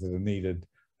alliances that are needed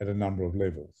at a number of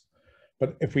levels.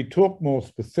 But if we talk more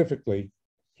specifically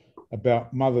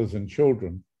about mothers and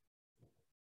children,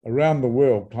 around the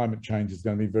world, climate change is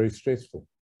going to be very stressful.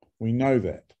 We know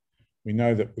that. We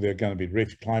know that there are going to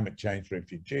be climate change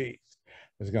refugees.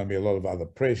 There's going to be a lot of other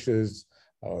pressures.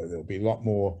 There'll be a lot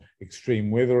more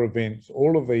extreme weather events.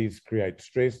 All of these create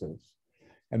stresses.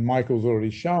 And Michael's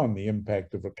already shown the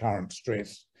impact of recurrent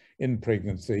stress in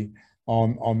pregnancy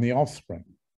on the offspring.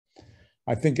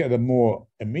 I think at a more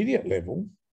immediate level,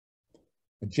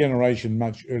 a generation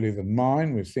much earlier than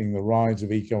mine, we're seeing the rise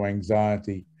of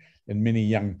eco-anxiety in many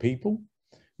young people.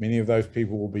 Many of those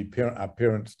people will be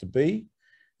parents-to-be,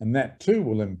 and that too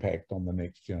will impact on the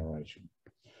next generation.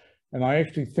 And I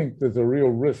actually think there's a real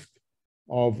risk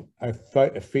of a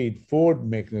feed-forward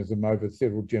mechanism over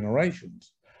several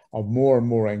generations of more and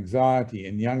more anxiety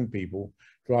in young people,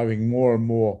 driving more and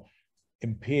more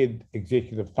impaired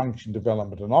executive function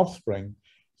development and offspring,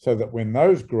 so that when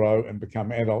those grow and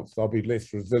become adults, they'll be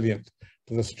less resilient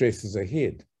to the stresses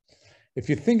ahead. If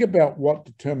you think about what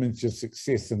determines your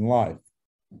success in life,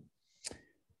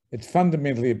 it's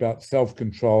fundamentally about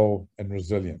self-control and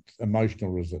resilience,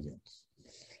 emotional resilience.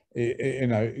 You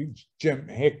know, Jim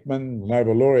Heckman, the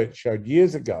Nobel laureate, showed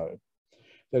years ago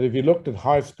that if you looked at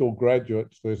high school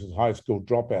graduates versus high school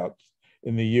dropouts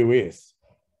in the US,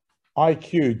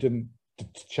 IQ didn't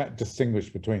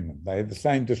distinguish between them. They had the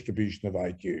same distribution of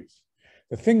IQs.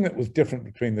 The thing that was different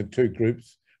between the two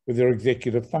groups were their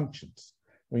executive functions.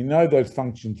 We know those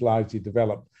functions largely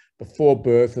develop before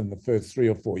birth in the first 3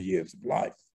 or 4 years of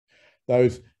life.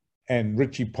 And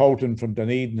Richie Poulton from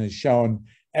Dunedin has shown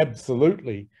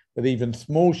absolutely that even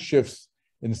small shifts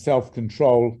in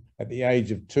self-control at the age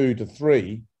of 2 to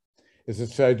 3 is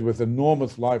associated with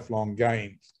enormous lifelong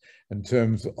gains in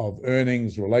terms of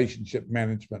earnings, relationship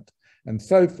management, and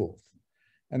so forth.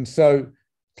 And so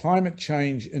climate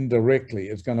change indirectly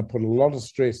is going to put a lot of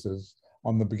stresses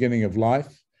on the beginning of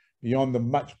life, beyond the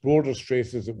much broader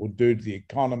stresses it will do to the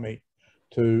economy,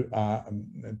 to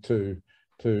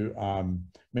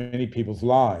many people's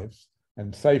lives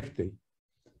and safety.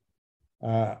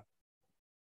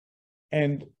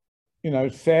 And, you know,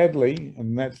 sadly,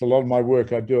 and that's a lot of my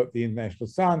work I do at the International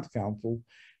Science Council,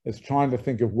 is trying to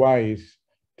think of ways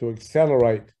to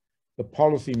accelerate the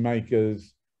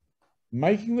policymakers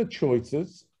making the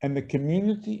choices and the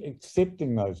community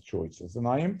accepting those choices. And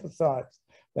I emphasize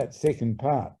that second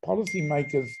part.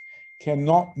 Policymakers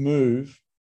cannot move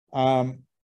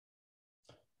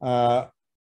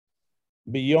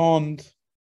beyond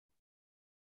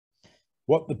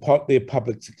what their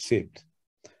publics accept.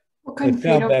 What kind of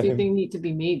trade-offs do you think need to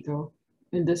be made, though,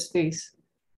 in this space?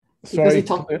 Sorry,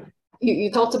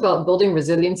 you talked about building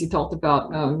resilience. You talked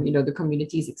about you know, the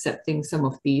communities accepting some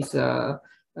of these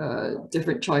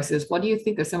different choices. What do you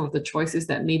think are some of the choices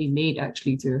that may be made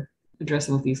actually to address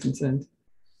some of these concerns?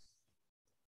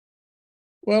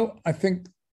 Well, I think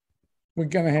we're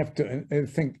going to have to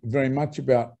think very much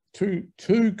about two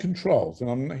controls. And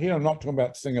I'm not talking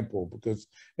about Singapore because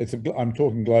I'm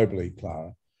talking globally,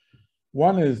 Clara.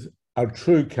 One is a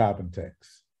true carbon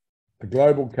tax, a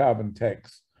global carbon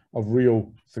tax of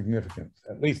real significance,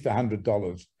 at least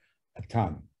 $100 a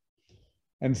tonne.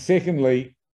 And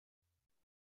secondly,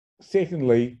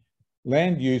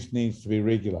 land use needs to be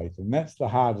regulated, and that's the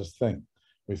hardest thing.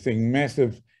 We're seeing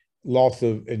massive loss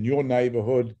in your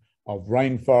neighborhood of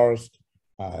rainforest.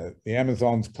 The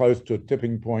Amazon's close to a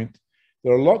tipping point.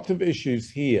 There are lots of issues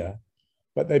here,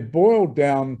 but they boil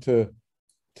down to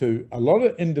a lot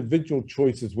of individual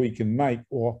choices we can make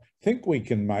or think we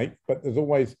can make, but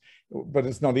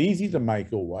it's not easy to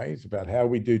make always, about how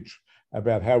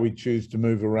we choose to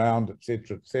move around, et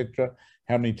cetera,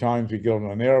 how many times we get on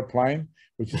an airplane,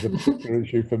 which is a particular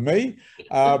issue for me.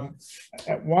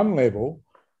 At one level,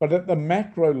 But at the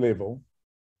macro level,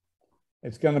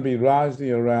 it's going to be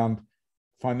largely around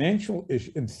financial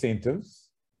incentives.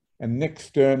 And Nick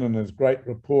Stern in his great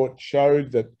report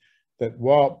showed that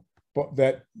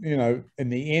you know, in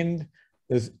the end,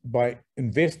 is by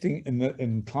investing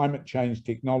in climate change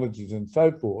technologies and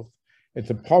so forth,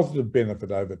 it's a positive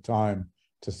benefit over time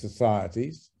to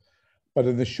societies. But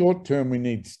in the short term, we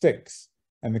need STICS,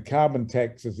 and the carbon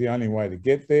tax is the only way to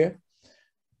get there.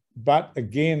 But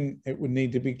again, it would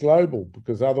need to be global,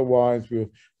 because otherwise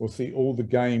we'll see all the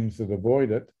games that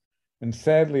avoid it. And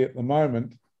sadly, at the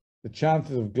moment, the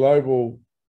chances of global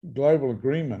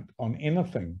agreement on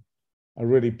anything are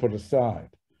really put aside.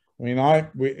 I mean,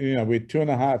 we're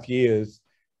 2.25 years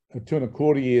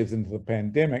into the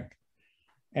pandemic,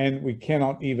 and we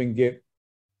cannot even get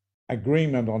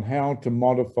agreement on how to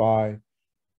modify,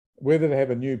 whether to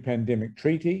have a new pandemic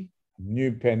treaty, a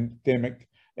new pandemic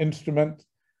instrument.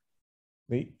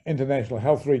 The international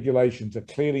health regulations are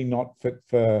clearly not fit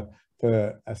for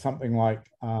something like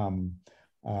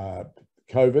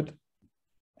COVID,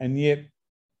 and yet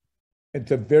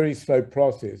it's a very slow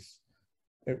process.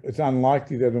 It's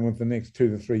unlikely that in the next 2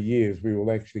 to 3 years we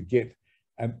will actually get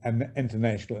an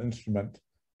international instrument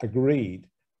agreed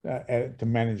to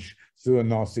manage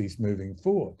zoonoses moving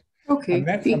forward. Okay. And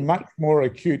that's a much more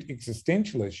acute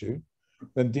existential issue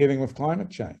than dealing with climate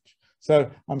change.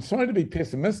 So I'm sorry to be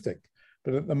pessimistic,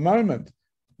 but at the moment,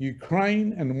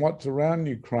 Ukraine and what's around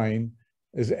Ukraine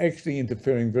is actually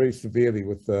interfering very severely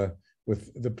with the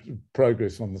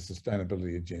progress on the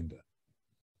sustainability agenda.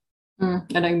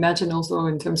 And I imagine also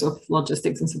in terms of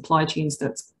logistics and supply chains,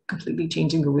 that's completely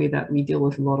changing the way that we deal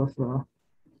with a lot of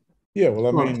yeah, well,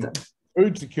 I mean,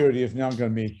 food security is now going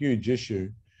to be a huge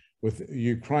issue with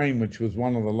Ukraine, which was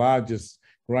one of the largest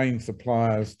grain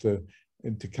suppliers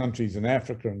into countries in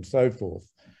Africa and so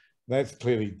forth. That's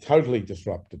clearly totally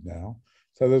disrupted now.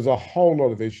 So there's a whole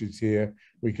lot of issues here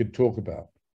we could talk about.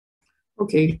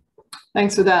 Okay,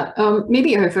 thanks for that.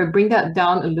 Maybe if I bring that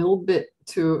down a little bit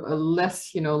to a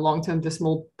less, long-term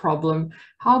dismal problem,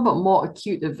 how about more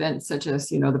acute events such as,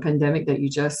 the pandemic that you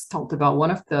just talked about?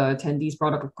 One of the attendees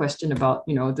brought up a question about,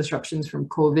 disruptions from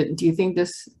COVID. Do you think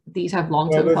these have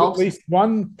long-term helps? There's at least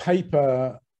one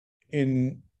paper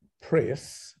in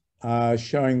press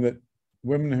showing that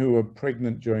women who are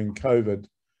pregnant during COVID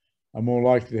are more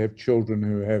likely to have children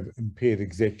who have impaired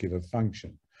executive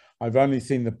function. I've only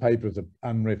seen the paper as an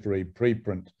unrefereed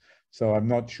preprint, so I'm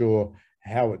not sure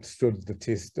how it stood the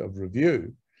test of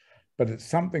review, but it's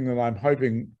something that I'm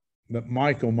hoping that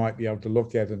Michael might be able to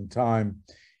look at in time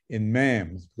in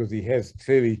MAMS, because he has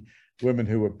clearly women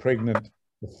who were pregnant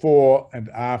before and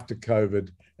after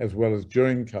COVID, as well as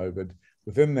during COVID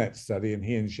within that study, and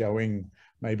he and Xiaoying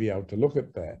may be able to look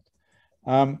at that.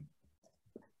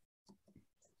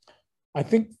 I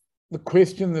think the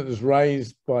question that is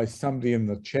raised by somebody in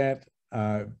the chat,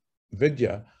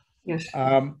 Vidya, yes,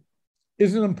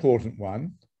 is an important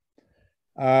one.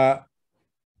 I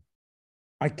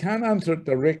can't answer it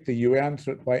directly. You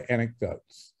answer it by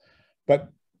anecdotes.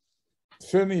 But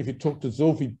certainly if you talk to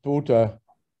Zulfi Bhutta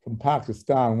from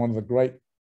Pakistan, one of the great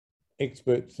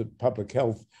experts at public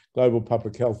health, global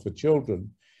public health for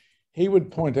children, he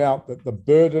would point out that the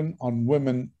burden on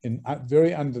women in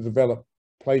very underdeveloped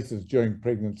places during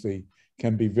pregnancy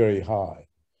can be very high.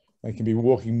 They can be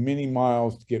walking many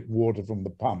miles to get water from the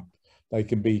pump. They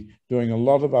can be doing a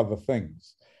lot of other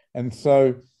things. And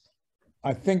so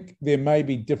I think there may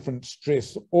be different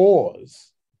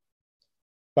stressors,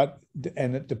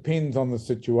 and it depends on the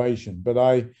situation. But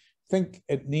I think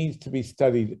it needs to be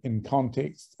studied in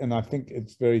context, and I think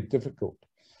it's very difficult.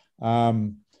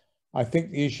 I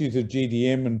think the issues of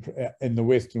GDM in the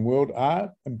Western world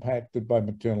are impacted by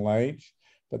maternal age,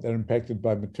 but they're impacted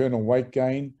by maternal weight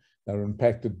gain. They're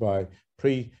impacted by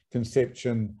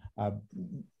preconception,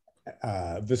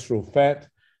 visceral fat.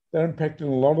 They're impacted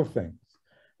in a lot of things.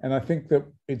 And I think that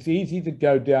it's easy to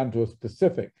go down to a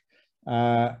specific.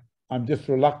 I'm just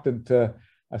reluctant to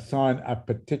assign a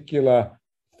particular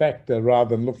factor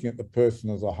rather than looking at the person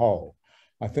as a whole.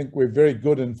 I think we're very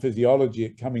good in physiology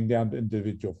at coming down to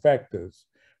individual factors.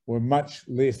 We're much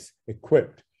less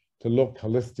equipped to look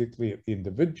holistically at the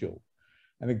individual.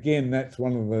 And again, that's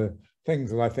one of the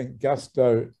things that I think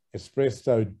Gusto,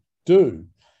 S-PRESTO do,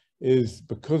 is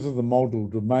because of the model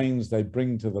domains they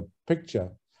bring to the picture,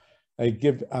 they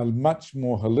give a much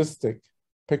more holistic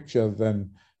picture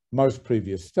than most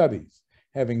previous studies.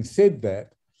 Having said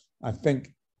that, I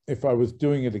think if I was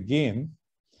doing it again,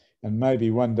 and maybe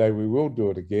one day we will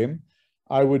do it again,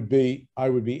 I would be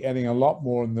adding a lot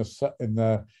more in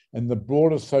the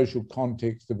broader social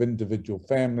context of individual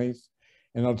families,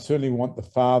 and I'd certainly want the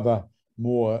father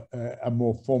a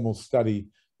more formal study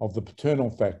of the paternal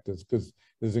factors, because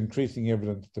there's increasing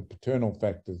evidence to paternal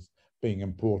factors being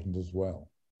important as well.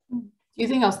 Do you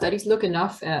think our studies look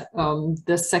enough at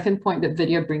the second point that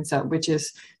Vidya brings up, which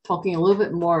is talking a little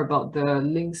bit more about the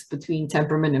links between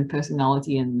temperament and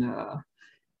personality and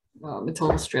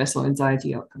maternal stress or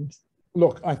anxiety outcomes?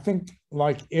 Look, I think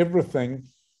like everything,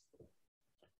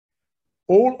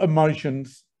 all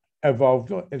emotions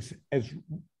evolved.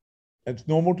 It's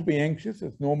normal to be anxious.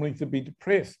 It's normal to be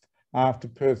depressed after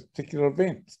particular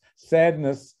events.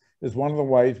 Sadness is one of the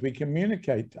ways we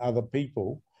communicate to other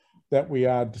people that we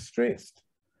are distressed,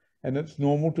 and it's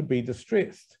normal to be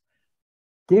distressed.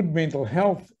 Good mental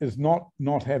health is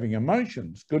not having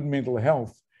emotions. Good mental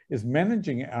health is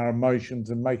managing our emotions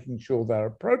and making sure they're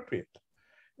appropriate.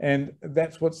 And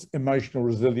that's what emotional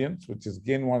resilience, which is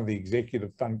again one of the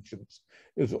executive functions,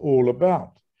 is all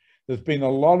about. There's been a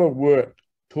lot of work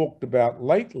talked about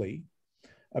lately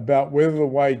about whether the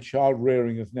way child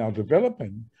rearing is now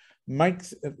developing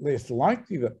makes it less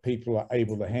likely that people are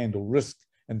able to handle risk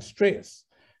and stress.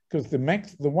 Because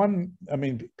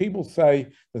people say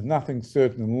there's nothing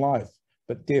certain in life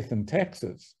but death and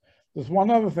taxes. There's one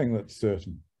other thing that's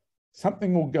certain.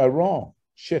 Something will go wrong.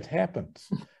 Shit happens.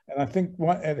 And I think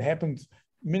it happens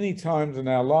many times in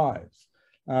our lives,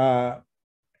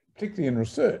 particularly in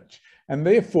research. And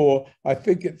therefore, I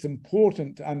think it's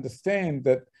important to understand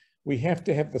that we have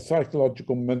to have the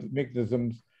psychological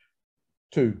mechanisms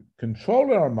to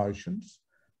control our emotions,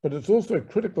 but it's also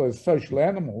critical as social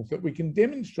animals that we can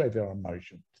demonstrate our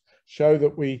emotions, show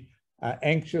that we are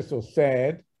anxious or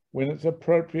sad when it's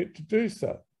appropriate to do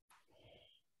so.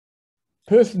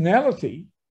 Personality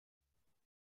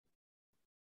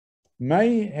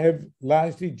may have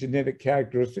largely genetic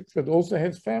characteristics, but also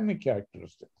has family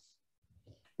characteristics.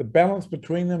 The balance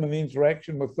between them and the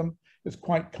interaction with them is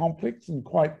quite complex and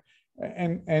quite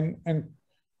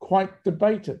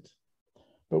debated.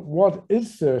 But what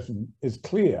is certain is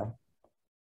clear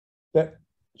that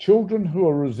children who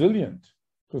are resilient,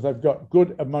 because they've got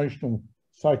good emotional,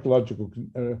 psychological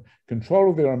control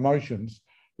of their emotions,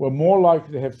 were more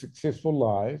likely to have successful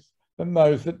lives than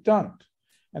those that don't.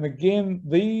 And again,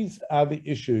 these are the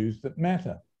issues that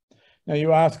matter. Now,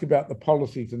 you ask about the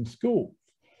policies in schools.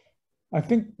 I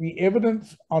think the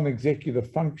evidence on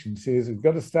executive function says it's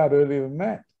got to start earlier than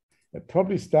that. It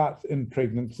probably starts in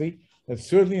pregnancy. It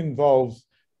certainly involves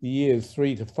the years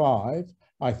 3 to 5.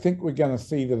 I think we're going to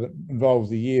see that it involves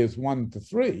the years 1 to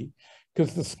 3,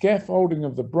 because the scaffolding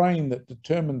of the brain that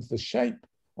determines the shape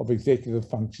of executive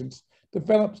functions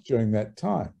develops during that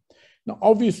time. Now,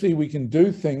 obviously, we can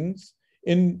do things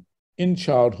in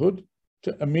childhood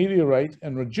to ameliorate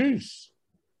and reduce,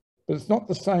 but it's not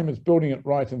the same as building it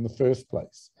right in the first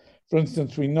place. For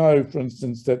instance, we know,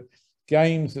 that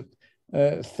games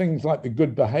that things like the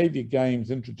good behavior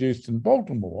games introduced in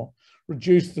Baltimore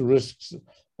reduce the risks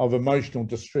of emotional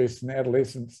distress in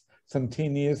adolescents some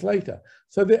 10 years later.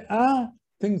 So there are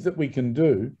things that we can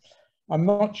do. I'm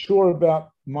not sure about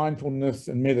mindfulness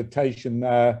and meditation,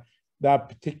 their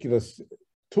particular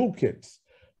toolkits,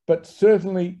 but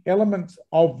certainly elements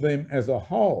of them as a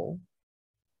whole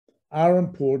are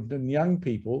important in young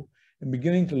people and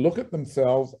beginning to look at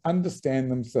themselves, and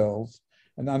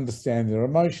understand their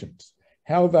emotions.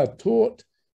 How they're taught,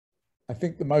 I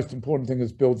think the most important thing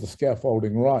is build the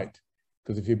scaffolding right.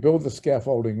 Because if you build the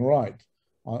scaffolding right,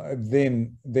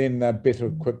 then they're better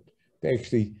equipped to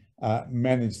actually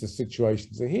manage the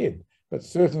situations ahead. But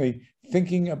certainly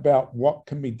thinking about what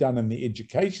can be done in the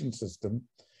education system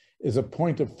is a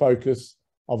point of focus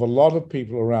of a lot of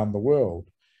people around the world.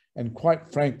 And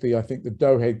quite frankly, I think the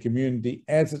DOHaD community,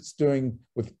 as it's doing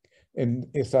in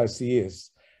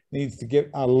SICS, needs to get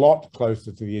a lot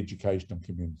closer to the educational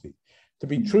community. To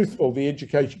be truthful, the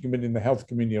education community and the health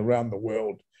community around the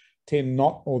world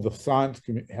or the science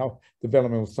community, health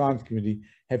developmental science community,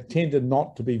 have tended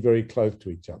not to be very close to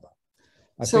each other.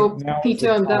 So Peter,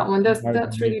 on that one,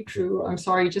 that's really true. I'm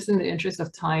sorry, just in the interest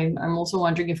of time, I'm also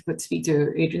wondering if you could speak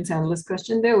to Adrian's analyst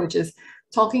question there, which is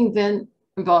talking then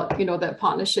about, that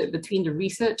partnership between the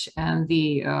research and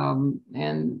the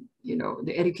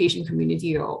the education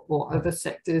community or other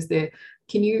sectors there.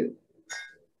 Can you,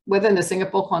 whether in the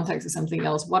Singapore context or something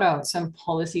else, what are some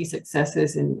policy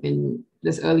successes in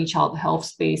this early child health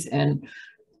space, and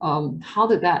how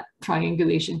did that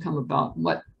triangulation come about?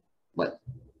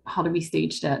 How do we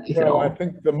stage that, if at all? I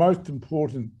think the most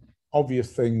important,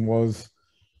 obvious thing was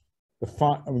the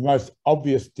most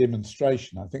obvious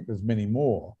demonstration. I think there's many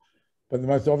more, but the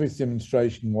most obvious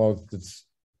demonstration was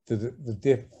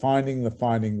the finding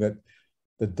that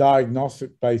the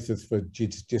diagnostic basis for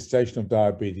gestational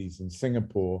diabetes in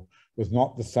Singapore was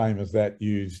not the same as that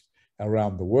used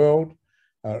around the world,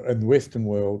 in the Western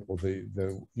world or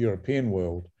the European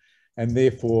world, and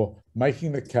therefore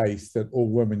making the case that all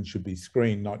women should be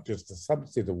screened, not just a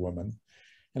subset of women.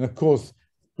 And of course,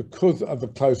 because of the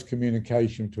close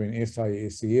communication between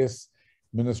SICS,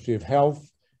 Ministry of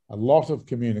Health, a lot of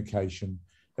communication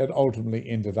that ultimately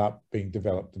ended up being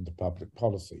developed into public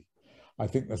policy. I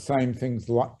think the same things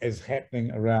is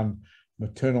happening around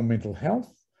maternal mental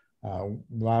health.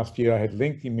 Last year I had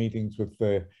lengthy meetings with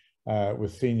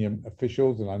senior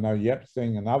officials, and I know Yap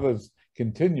Singh and others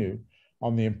continue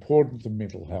on the importance of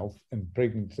mental health in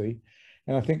pregnancy.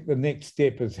 And I think the next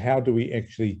step is how do we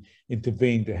actually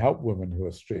intervene to help women who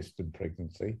are stressed in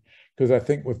pregnancy? Because I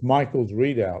think with Michael's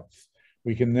readouts,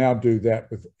 we can now do that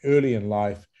with early in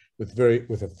life with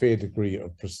a fair degree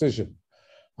of precision.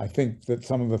 I think that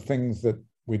some of the things that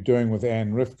we're doing with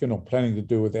Anne Rifkin or planning to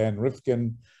do with Anne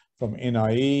Rifkin from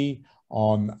NIE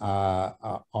on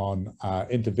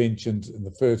interventions in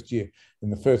the first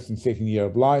and second year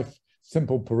of life,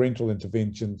 simple parental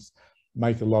interventions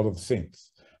make a lot of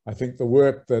sense. I think the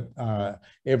work that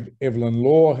Evelyn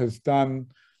Law has done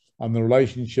on the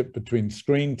relationship between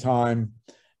screen time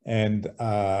and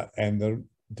the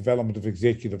development of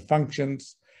executive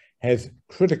functions has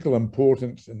critical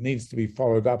importance and needs to be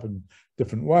followed up in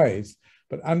different ways.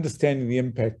 But understanding the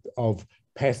impact of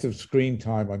passive screen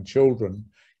time on children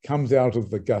comes out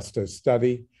of the Gusto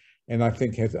study, and I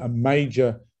think has a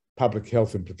major public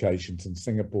health implications in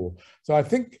Singapore. So I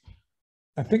think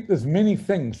there's many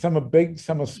things, some are big,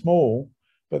 some are small,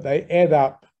 but they add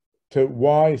up to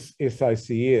why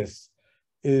SICS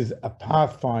is a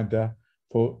pathfinder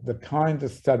for the kind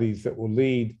of studies that will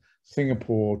lead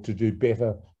Singapore to do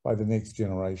better by the next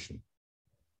generation.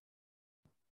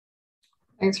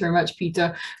 Thanks very much,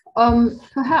 Peter.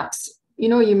 Perhaps,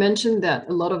 you mentioned that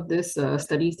a lot of this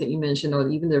studies that you mentioned, or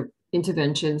even the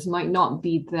interventions, might not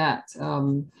be that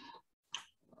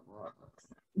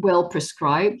well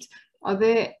prescribed. Are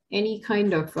there any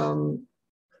kind of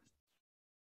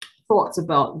thoughts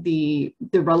about the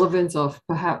relevance of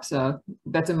perhaps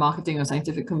better marketing or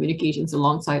scientific communications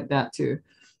alongside that to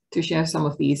share some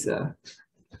of these?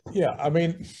 Yeah, I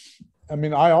mean,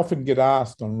 I often get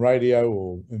asked on radio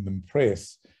or in the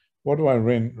press, what do I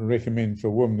recommend for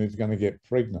a woman who's going to get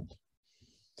pregnant?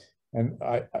 And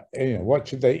what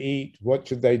should they eat? What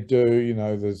should they do?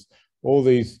 There's all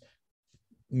these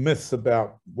myths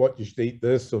about what you should eat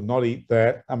this or not eat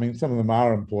that. I mean, some of them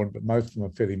are important, but most of them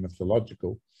are fairly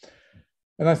mythological.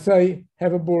 And I say,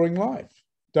 have a boring life.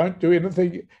 Don't do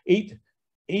anything. Eat,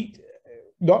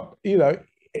 not,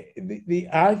 the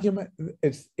argument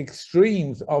is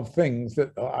extremes of things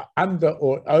that are under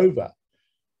or over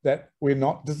that we're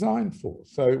not designed for.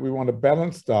 So we want a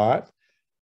balanced diet.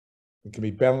 It can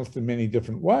be balanced in many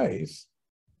different ways.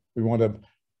 We want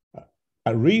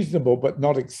a reasonable but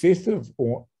not excessive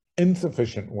or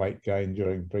insufficient weight gain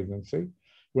during pregnancy.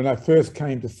 When I first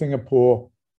came to Singapore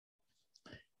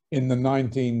in the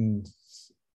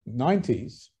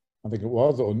 1990s, I think it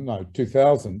was, or no,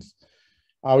 2000s,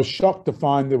 I was shocked to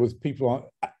find there was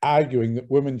people arguing that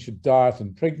women should diet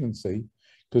in pregnancy,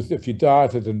 because if you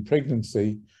dieted in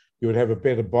pregnancy, you would have a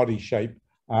better body shape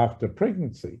after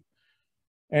pregnancy.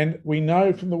 And we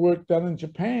know from the work done in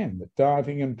Japan that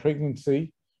dieting in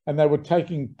pregnancy, and they were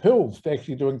taking pills to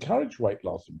actually to encourage weight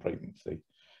loss in pregnancy.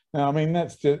 Now, I mean,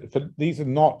 that's just, these are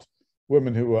not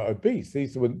women who are obese.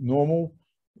 These are normal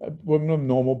women of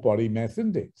normal body mass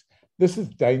index. This is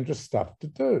dangerous stuff to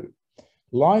do.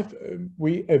 Life,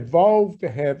 we evolved to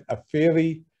have a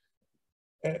fairly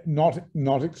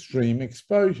not extreme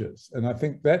exposures, and I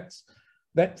think that's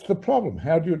the problem.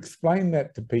 How do you explain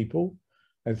that to people?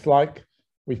 It's like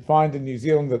we find in New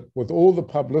Zealand that with all the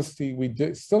publicity we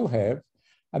still have,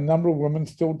 a number of women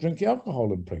still drink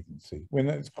alcohol in pregnancy when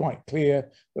it's quite clear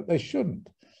that they shouldn't.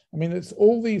 I mean, it's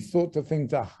all these sorts of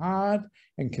things are hard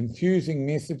and confusing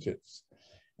messages.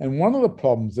 And one of the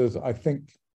problems is, I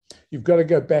think you've got to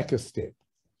go back a step.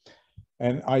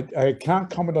 And I can't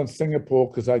comment on Singapore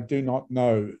because I do not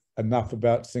know enough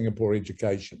about Singapore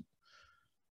education.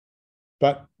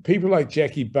 But people like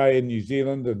Jackie Bay in New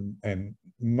Zealand and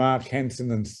Mark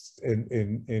Hansen in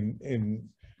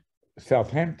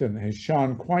Southampton has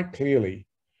shown quite clearly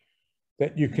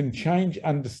that you can change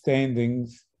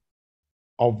understandings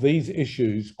of these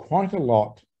issues quite a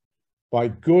lot by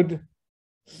good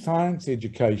science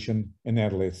education in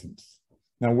adolescence.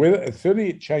 Now, certainly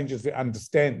it changes their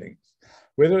understandings.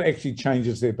 Whether it actually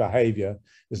changes their behavior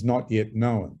is not yet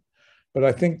known. But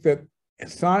I think that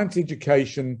science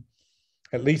education,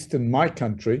 at least in my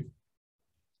country,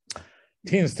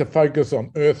 tends to focus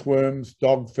on earthworms,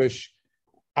 dogfish,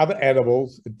 other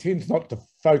animals. It tends not to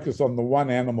focus on the one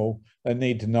animal they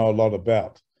need to know a lot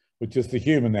about, which is the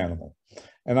human animal.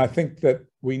 And I think that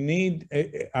we need,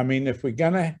 I mean, if we're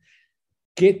going to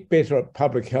get better at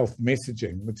public health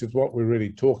messaging, which is what we're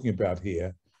really talking about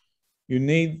here, you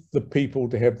need the people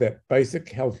to have that basic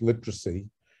health literacy,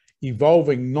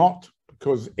 evolving not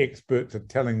because experts are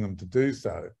telling them to do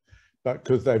so, but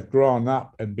because they've grown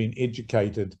up and been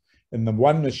educated in the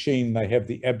one machine they have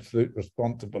the absolute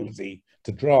responsibility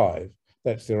to drive,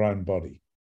 that's their own body.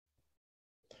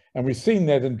 And we've seen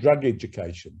that in drug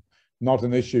education, not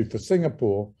an issue for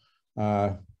Singapore,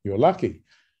 you're lucky,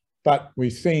 but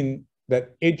we've seen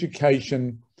that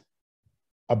education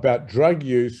about drug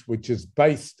use, which is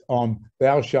based on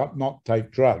thou shalt not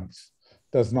take drugs,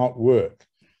 does not work.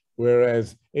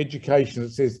 Whereas education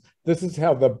that says this is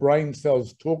how the brain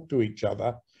cells talk to each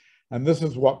other, and this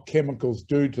is what chemicals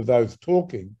do to those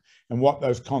talking, and what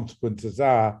those consequences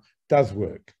are, does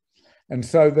work. And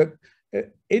so that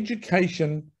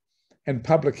education and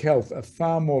public health are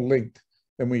far more linked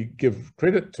than we give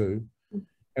credit to.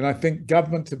 And I think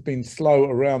governments have been slow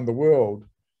around the world,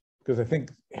 because I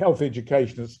think health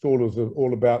education at school is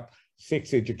all about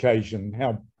sex education,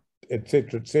 how, et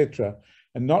cetera,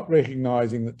 and not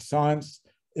recognizing that science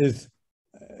is,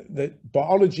 that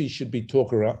biology should be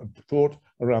taught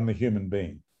around the human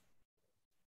being.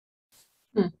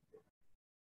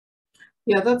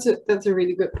 Yeah, that's a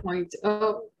really good point.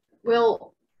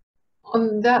 Well,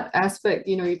 on that aspect,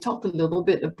 you know, you talked a little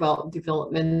bit about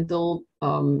developmental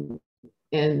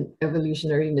and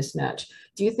evolutionary mismatch.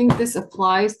 Do you think this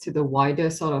applies to the wider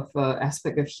sort of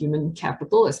aspect of human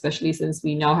capital, especially since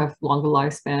we now have longer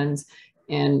lifespans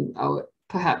and our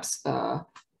perhaps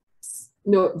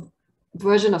no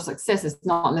version of success is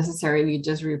not necessarily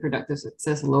just reproductive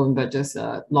success alone, but just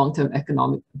long-term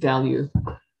economic value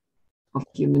of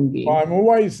human beings? Well,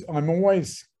 I'm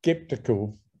always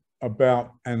skeptical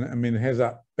about, and I mean, it has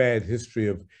a bad history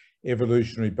of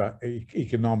evolutionary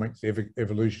economics,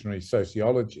 evolutionary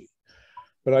sociology,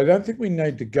 but I don't think we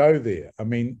need to go there. I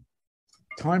mean,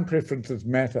 time preferences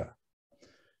matter,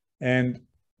 and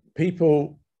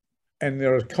people, and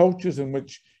there are cultures in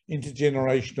which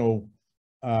intergenerational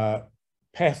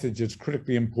passage is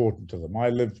critically important to them. I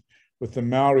lived with the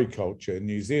Maori culture in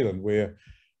New Zealand, where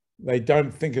they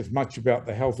don't think as much about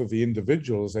the health of the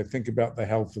individual as they think about the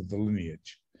health of the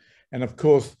lineage. And of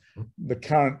course,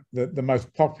 the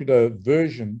most popular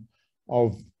version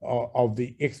of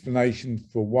the explanation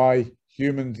for why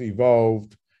humans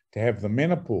evolved to have the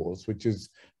menopause, which is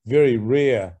very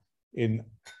rare in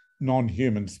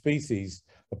non-human species.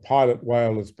 The pilot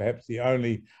whale is perhaps the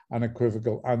only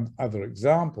unequivocal other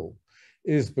example,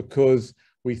 is because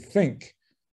we think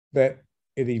that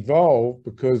it evolved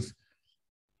because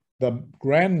the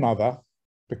grandmother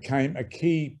became a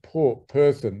key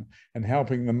person in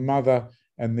helping the mother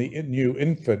and the new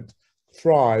infant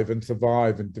thrive and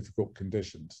survive in difficult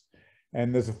conditions.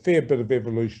 And there's a fair bit of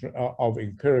evolution of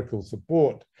empirical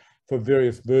support for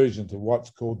various versions of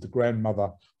what's called the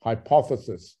grandmother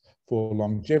hypothesis for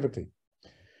longevity.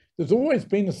 There's always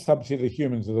been a subset of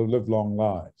humans that have lived long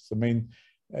lives. I mean,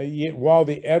 yet while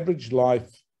the average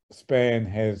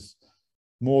lifespan has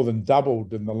more than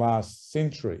doubled in the last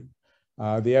century,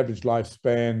 the average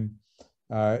lifespan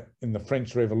in the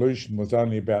French Revolution was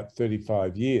only about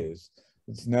 35 years.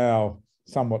 It's now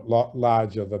somewhat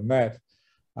larger than that,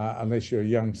 unless you're a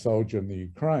young soldier in the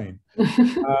Ukraine.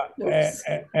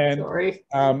 Sorry.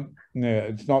 Yeah,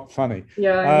 it's not funny.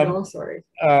 Yeah, I know, sorry.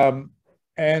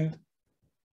 And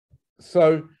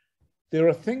so there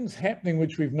are things happening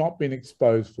which we've not been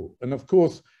exposed for. And of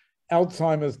course,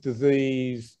 Alzheimer's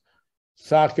disease,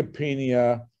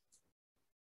 sarcopenia,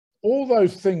 all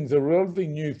those things are a relatively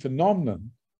new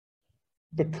phenomenon,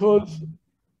 because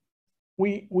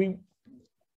we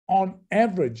on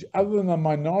average, other than a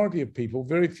minority of people,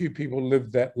 very few people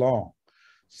live that long.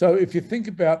 So if you think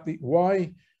about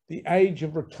why the age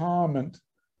of retirement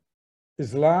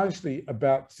is largely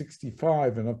about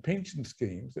 65 in our pension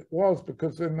schemes, it was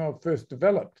because when they were first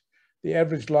developed, the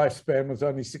average lifespan was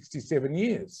only 67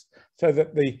 years, so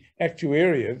that the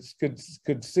actuaries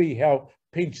could see how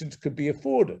pensions could be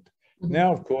afforded. Mm-hmm.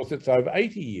 Now, of course, it's over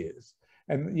 80 years,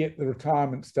 and yet the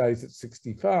retirement stays at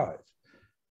 65,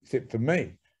 except for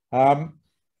me.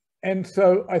 And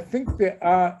so I think there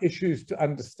are issues to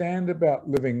understand about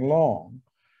living long.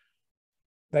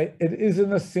 It is,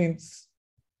 in a sense,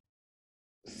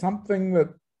 something that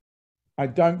I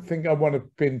don't think I want to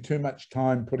spend too much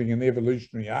time putting an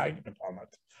evolutionary argument on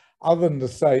it, other than to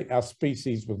say our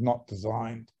species was not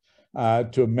designed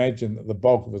to imagine that the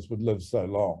bulk of us would live so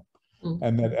long.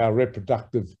 and that our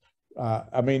reproductive,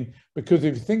 I mean, because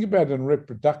if you think about it in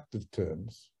reproductive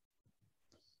terms,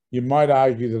 you might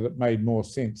argue that it made more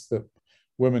sense that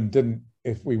women didn't,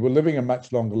 if we were living a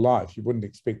much longer life, you wouldn't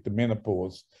expect the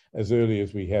menopause as early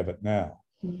as we have it now.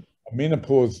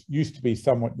 Menopause used to be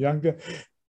somewhat younger.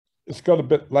 It's got a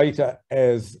bit later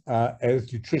as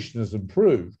nutrition has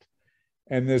improved.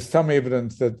 And there's some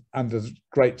evidence that under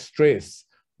great stress,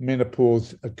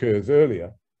 menopause occurs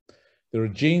earlier. There are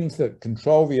genes that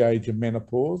control the age of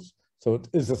menopause, so it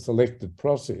is a selected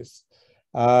process.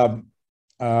 But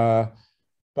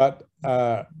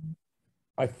I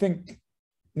think,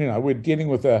 you know, we're dealing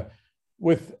with a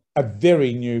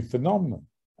very new phenomenon,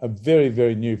 a very,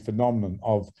 very new phenomenon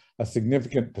of a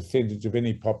significant percentage of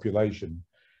any population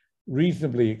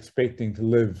reasonably expecting to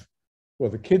live. Well,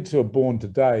 the kids who are born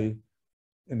today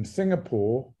in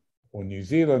Singapore or New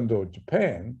Zealand or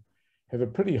Japan have a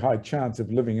pretty high chance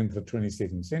of living into the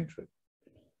 22nd century.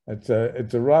 It's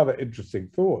a rather interesting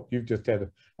thought. You've just had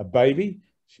a baby.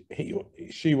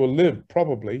 She will live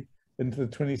probably into the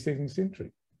 22nd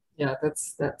century. Yeah,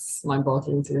 that's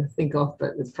mind-boggling to think of,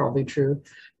 but it's probably true.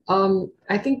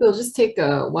 I think we'll just take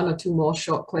one or two more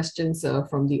short questions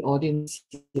from the audience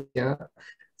here.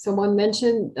 Someone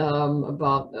mentioned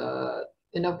about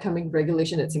an upcoming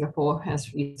regulation that Singapore has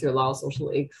to allow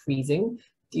social egg freezing.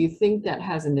 Do you think that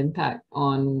has an impact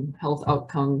on health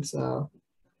outcomes of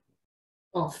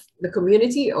the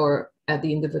community or at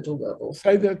the individual level?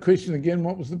 Say that question again.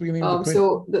 What was the beginning of the question?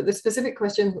 So the specific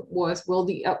question was, will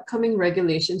the upcoming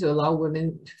regulation to allow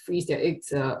women to freeze their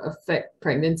eggs affect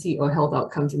pregnancy or health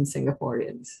outcomes in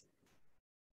Singaporeans?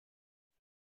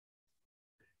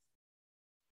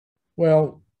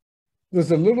 Well,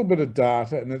 there's a little bit of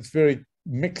data, and it's very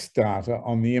mixed data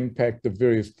on the impact of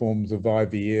various forms of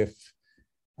IVF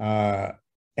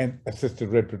and assisted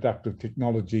reproductive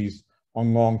technologies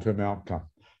on long-term outcome.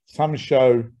 Some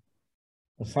show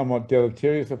a somewhat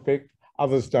deleterious effect,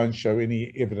 others don't show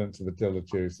any evidence of a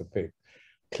deleterious effect.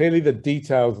 Clearly, the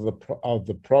details of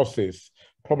the process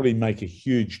probably make a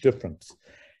huge difference.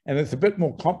 And it's a bit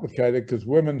more complicated because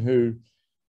women who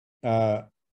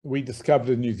we discovered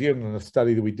in New Zealand in a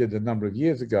study that we did a number of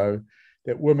years ago,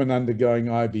 that women undergoing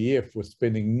IVF were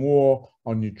spending more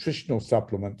on nutritional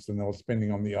supplements than they were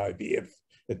spending on the IVF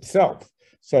itself.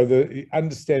 So the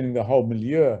understanding the whole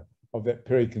milieu of that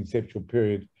periconceptual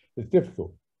period is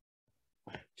difficult.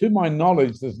 To my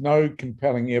knowledge, there's no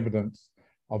compelling evidence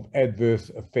of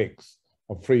adverse effects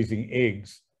of freezing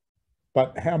eggs,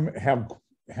 but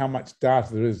how much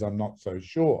data there is, I'm not so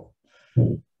sure.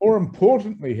 More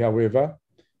importantly, however,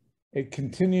 it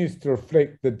continues to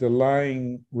reflect the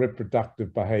delaying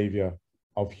reproductive behavior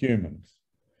of humans.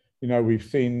 You know, we've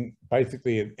seen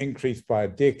basically an increase by a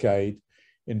decade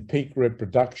in peak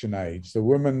reproduction age. So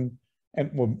women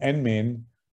and men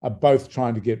are both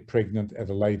trying to get pregnant at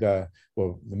a later,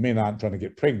 well, the men aren't trying to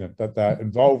get pregnant, but they're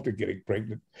involved in getting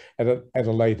pregnant at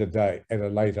a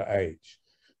later age.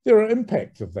 There are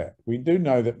impacts of that. We do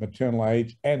know that maternal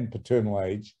age and paternal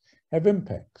age have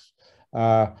impacts.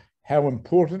 How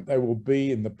important they will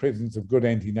be in the presence of good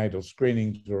antenatal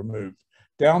screening to remove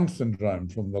Down syndrome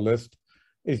from the list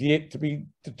is yet to be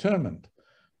determined.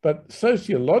 But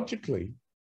sociologically,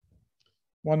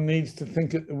 one needs to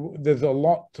think there's a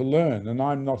lot to learn, and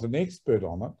I'm not an expert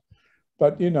on it.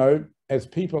 But, you know, as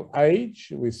people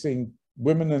age, we're seeing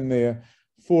women in their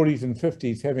 40s and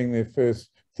 50s having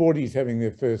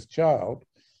their first child.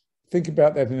 Think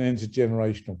about that in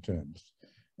intergenerational terms.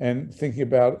 And thinking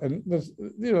about, and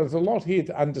there's a lot here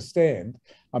to understand.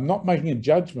 I'm not making a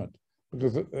judgment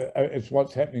because it's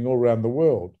what's happening all around the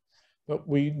world. But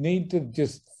we need to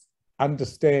just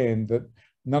understand that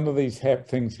none of these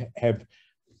things have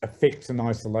effects in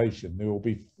isolation. There will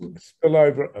be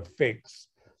spillover effects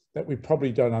that we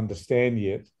probably don't understand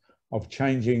yet of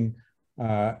changing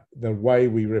the way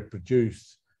we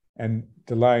reproduce and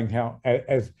delaying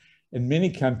as in many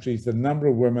countries, the number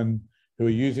of women who are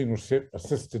using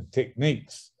assisted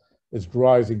techniques is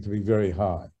rising to be very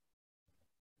high.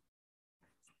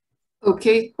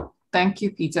 Okay, thank you,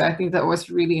 Peter. I think that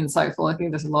was really insightful. I think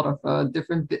there's a lot of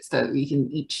different bits that we can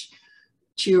each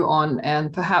chew on,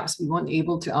 and perhaps we weren't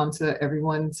able to answer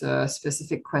everyone's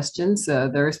specific questions.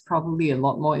 There is probably a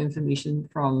lot more information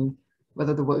from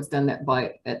whether the work's done at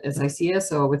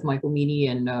SICS or with Michael Meany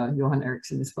and Johan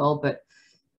Eriksson as well, but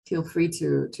feel free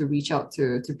to reach out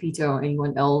to Peter or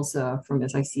anyone else from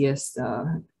SICS,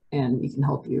 and we can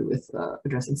help you with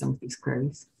addressing some of these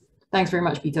queries. Thanks very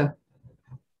much, Peter.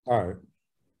 All right.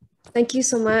 Thank you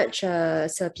so much,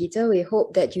 Sir Peter. We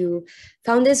hope that you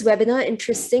found this webinar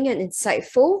interesting and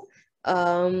insightful.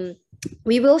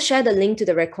 We will share the link to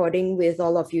the recording with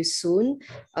all of you soon,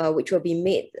 which will be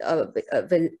made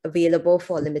available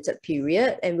for a limited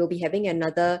period. And we'll be having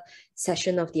another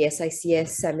session of the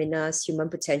SICS Seminars Human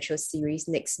Potential series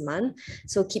next month.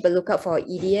 So keep a lookout for our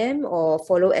EDM or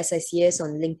follow SICS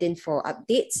on LinkedIn for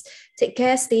updates. Take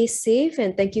care, stay safe,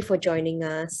 and thank you for joining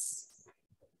us.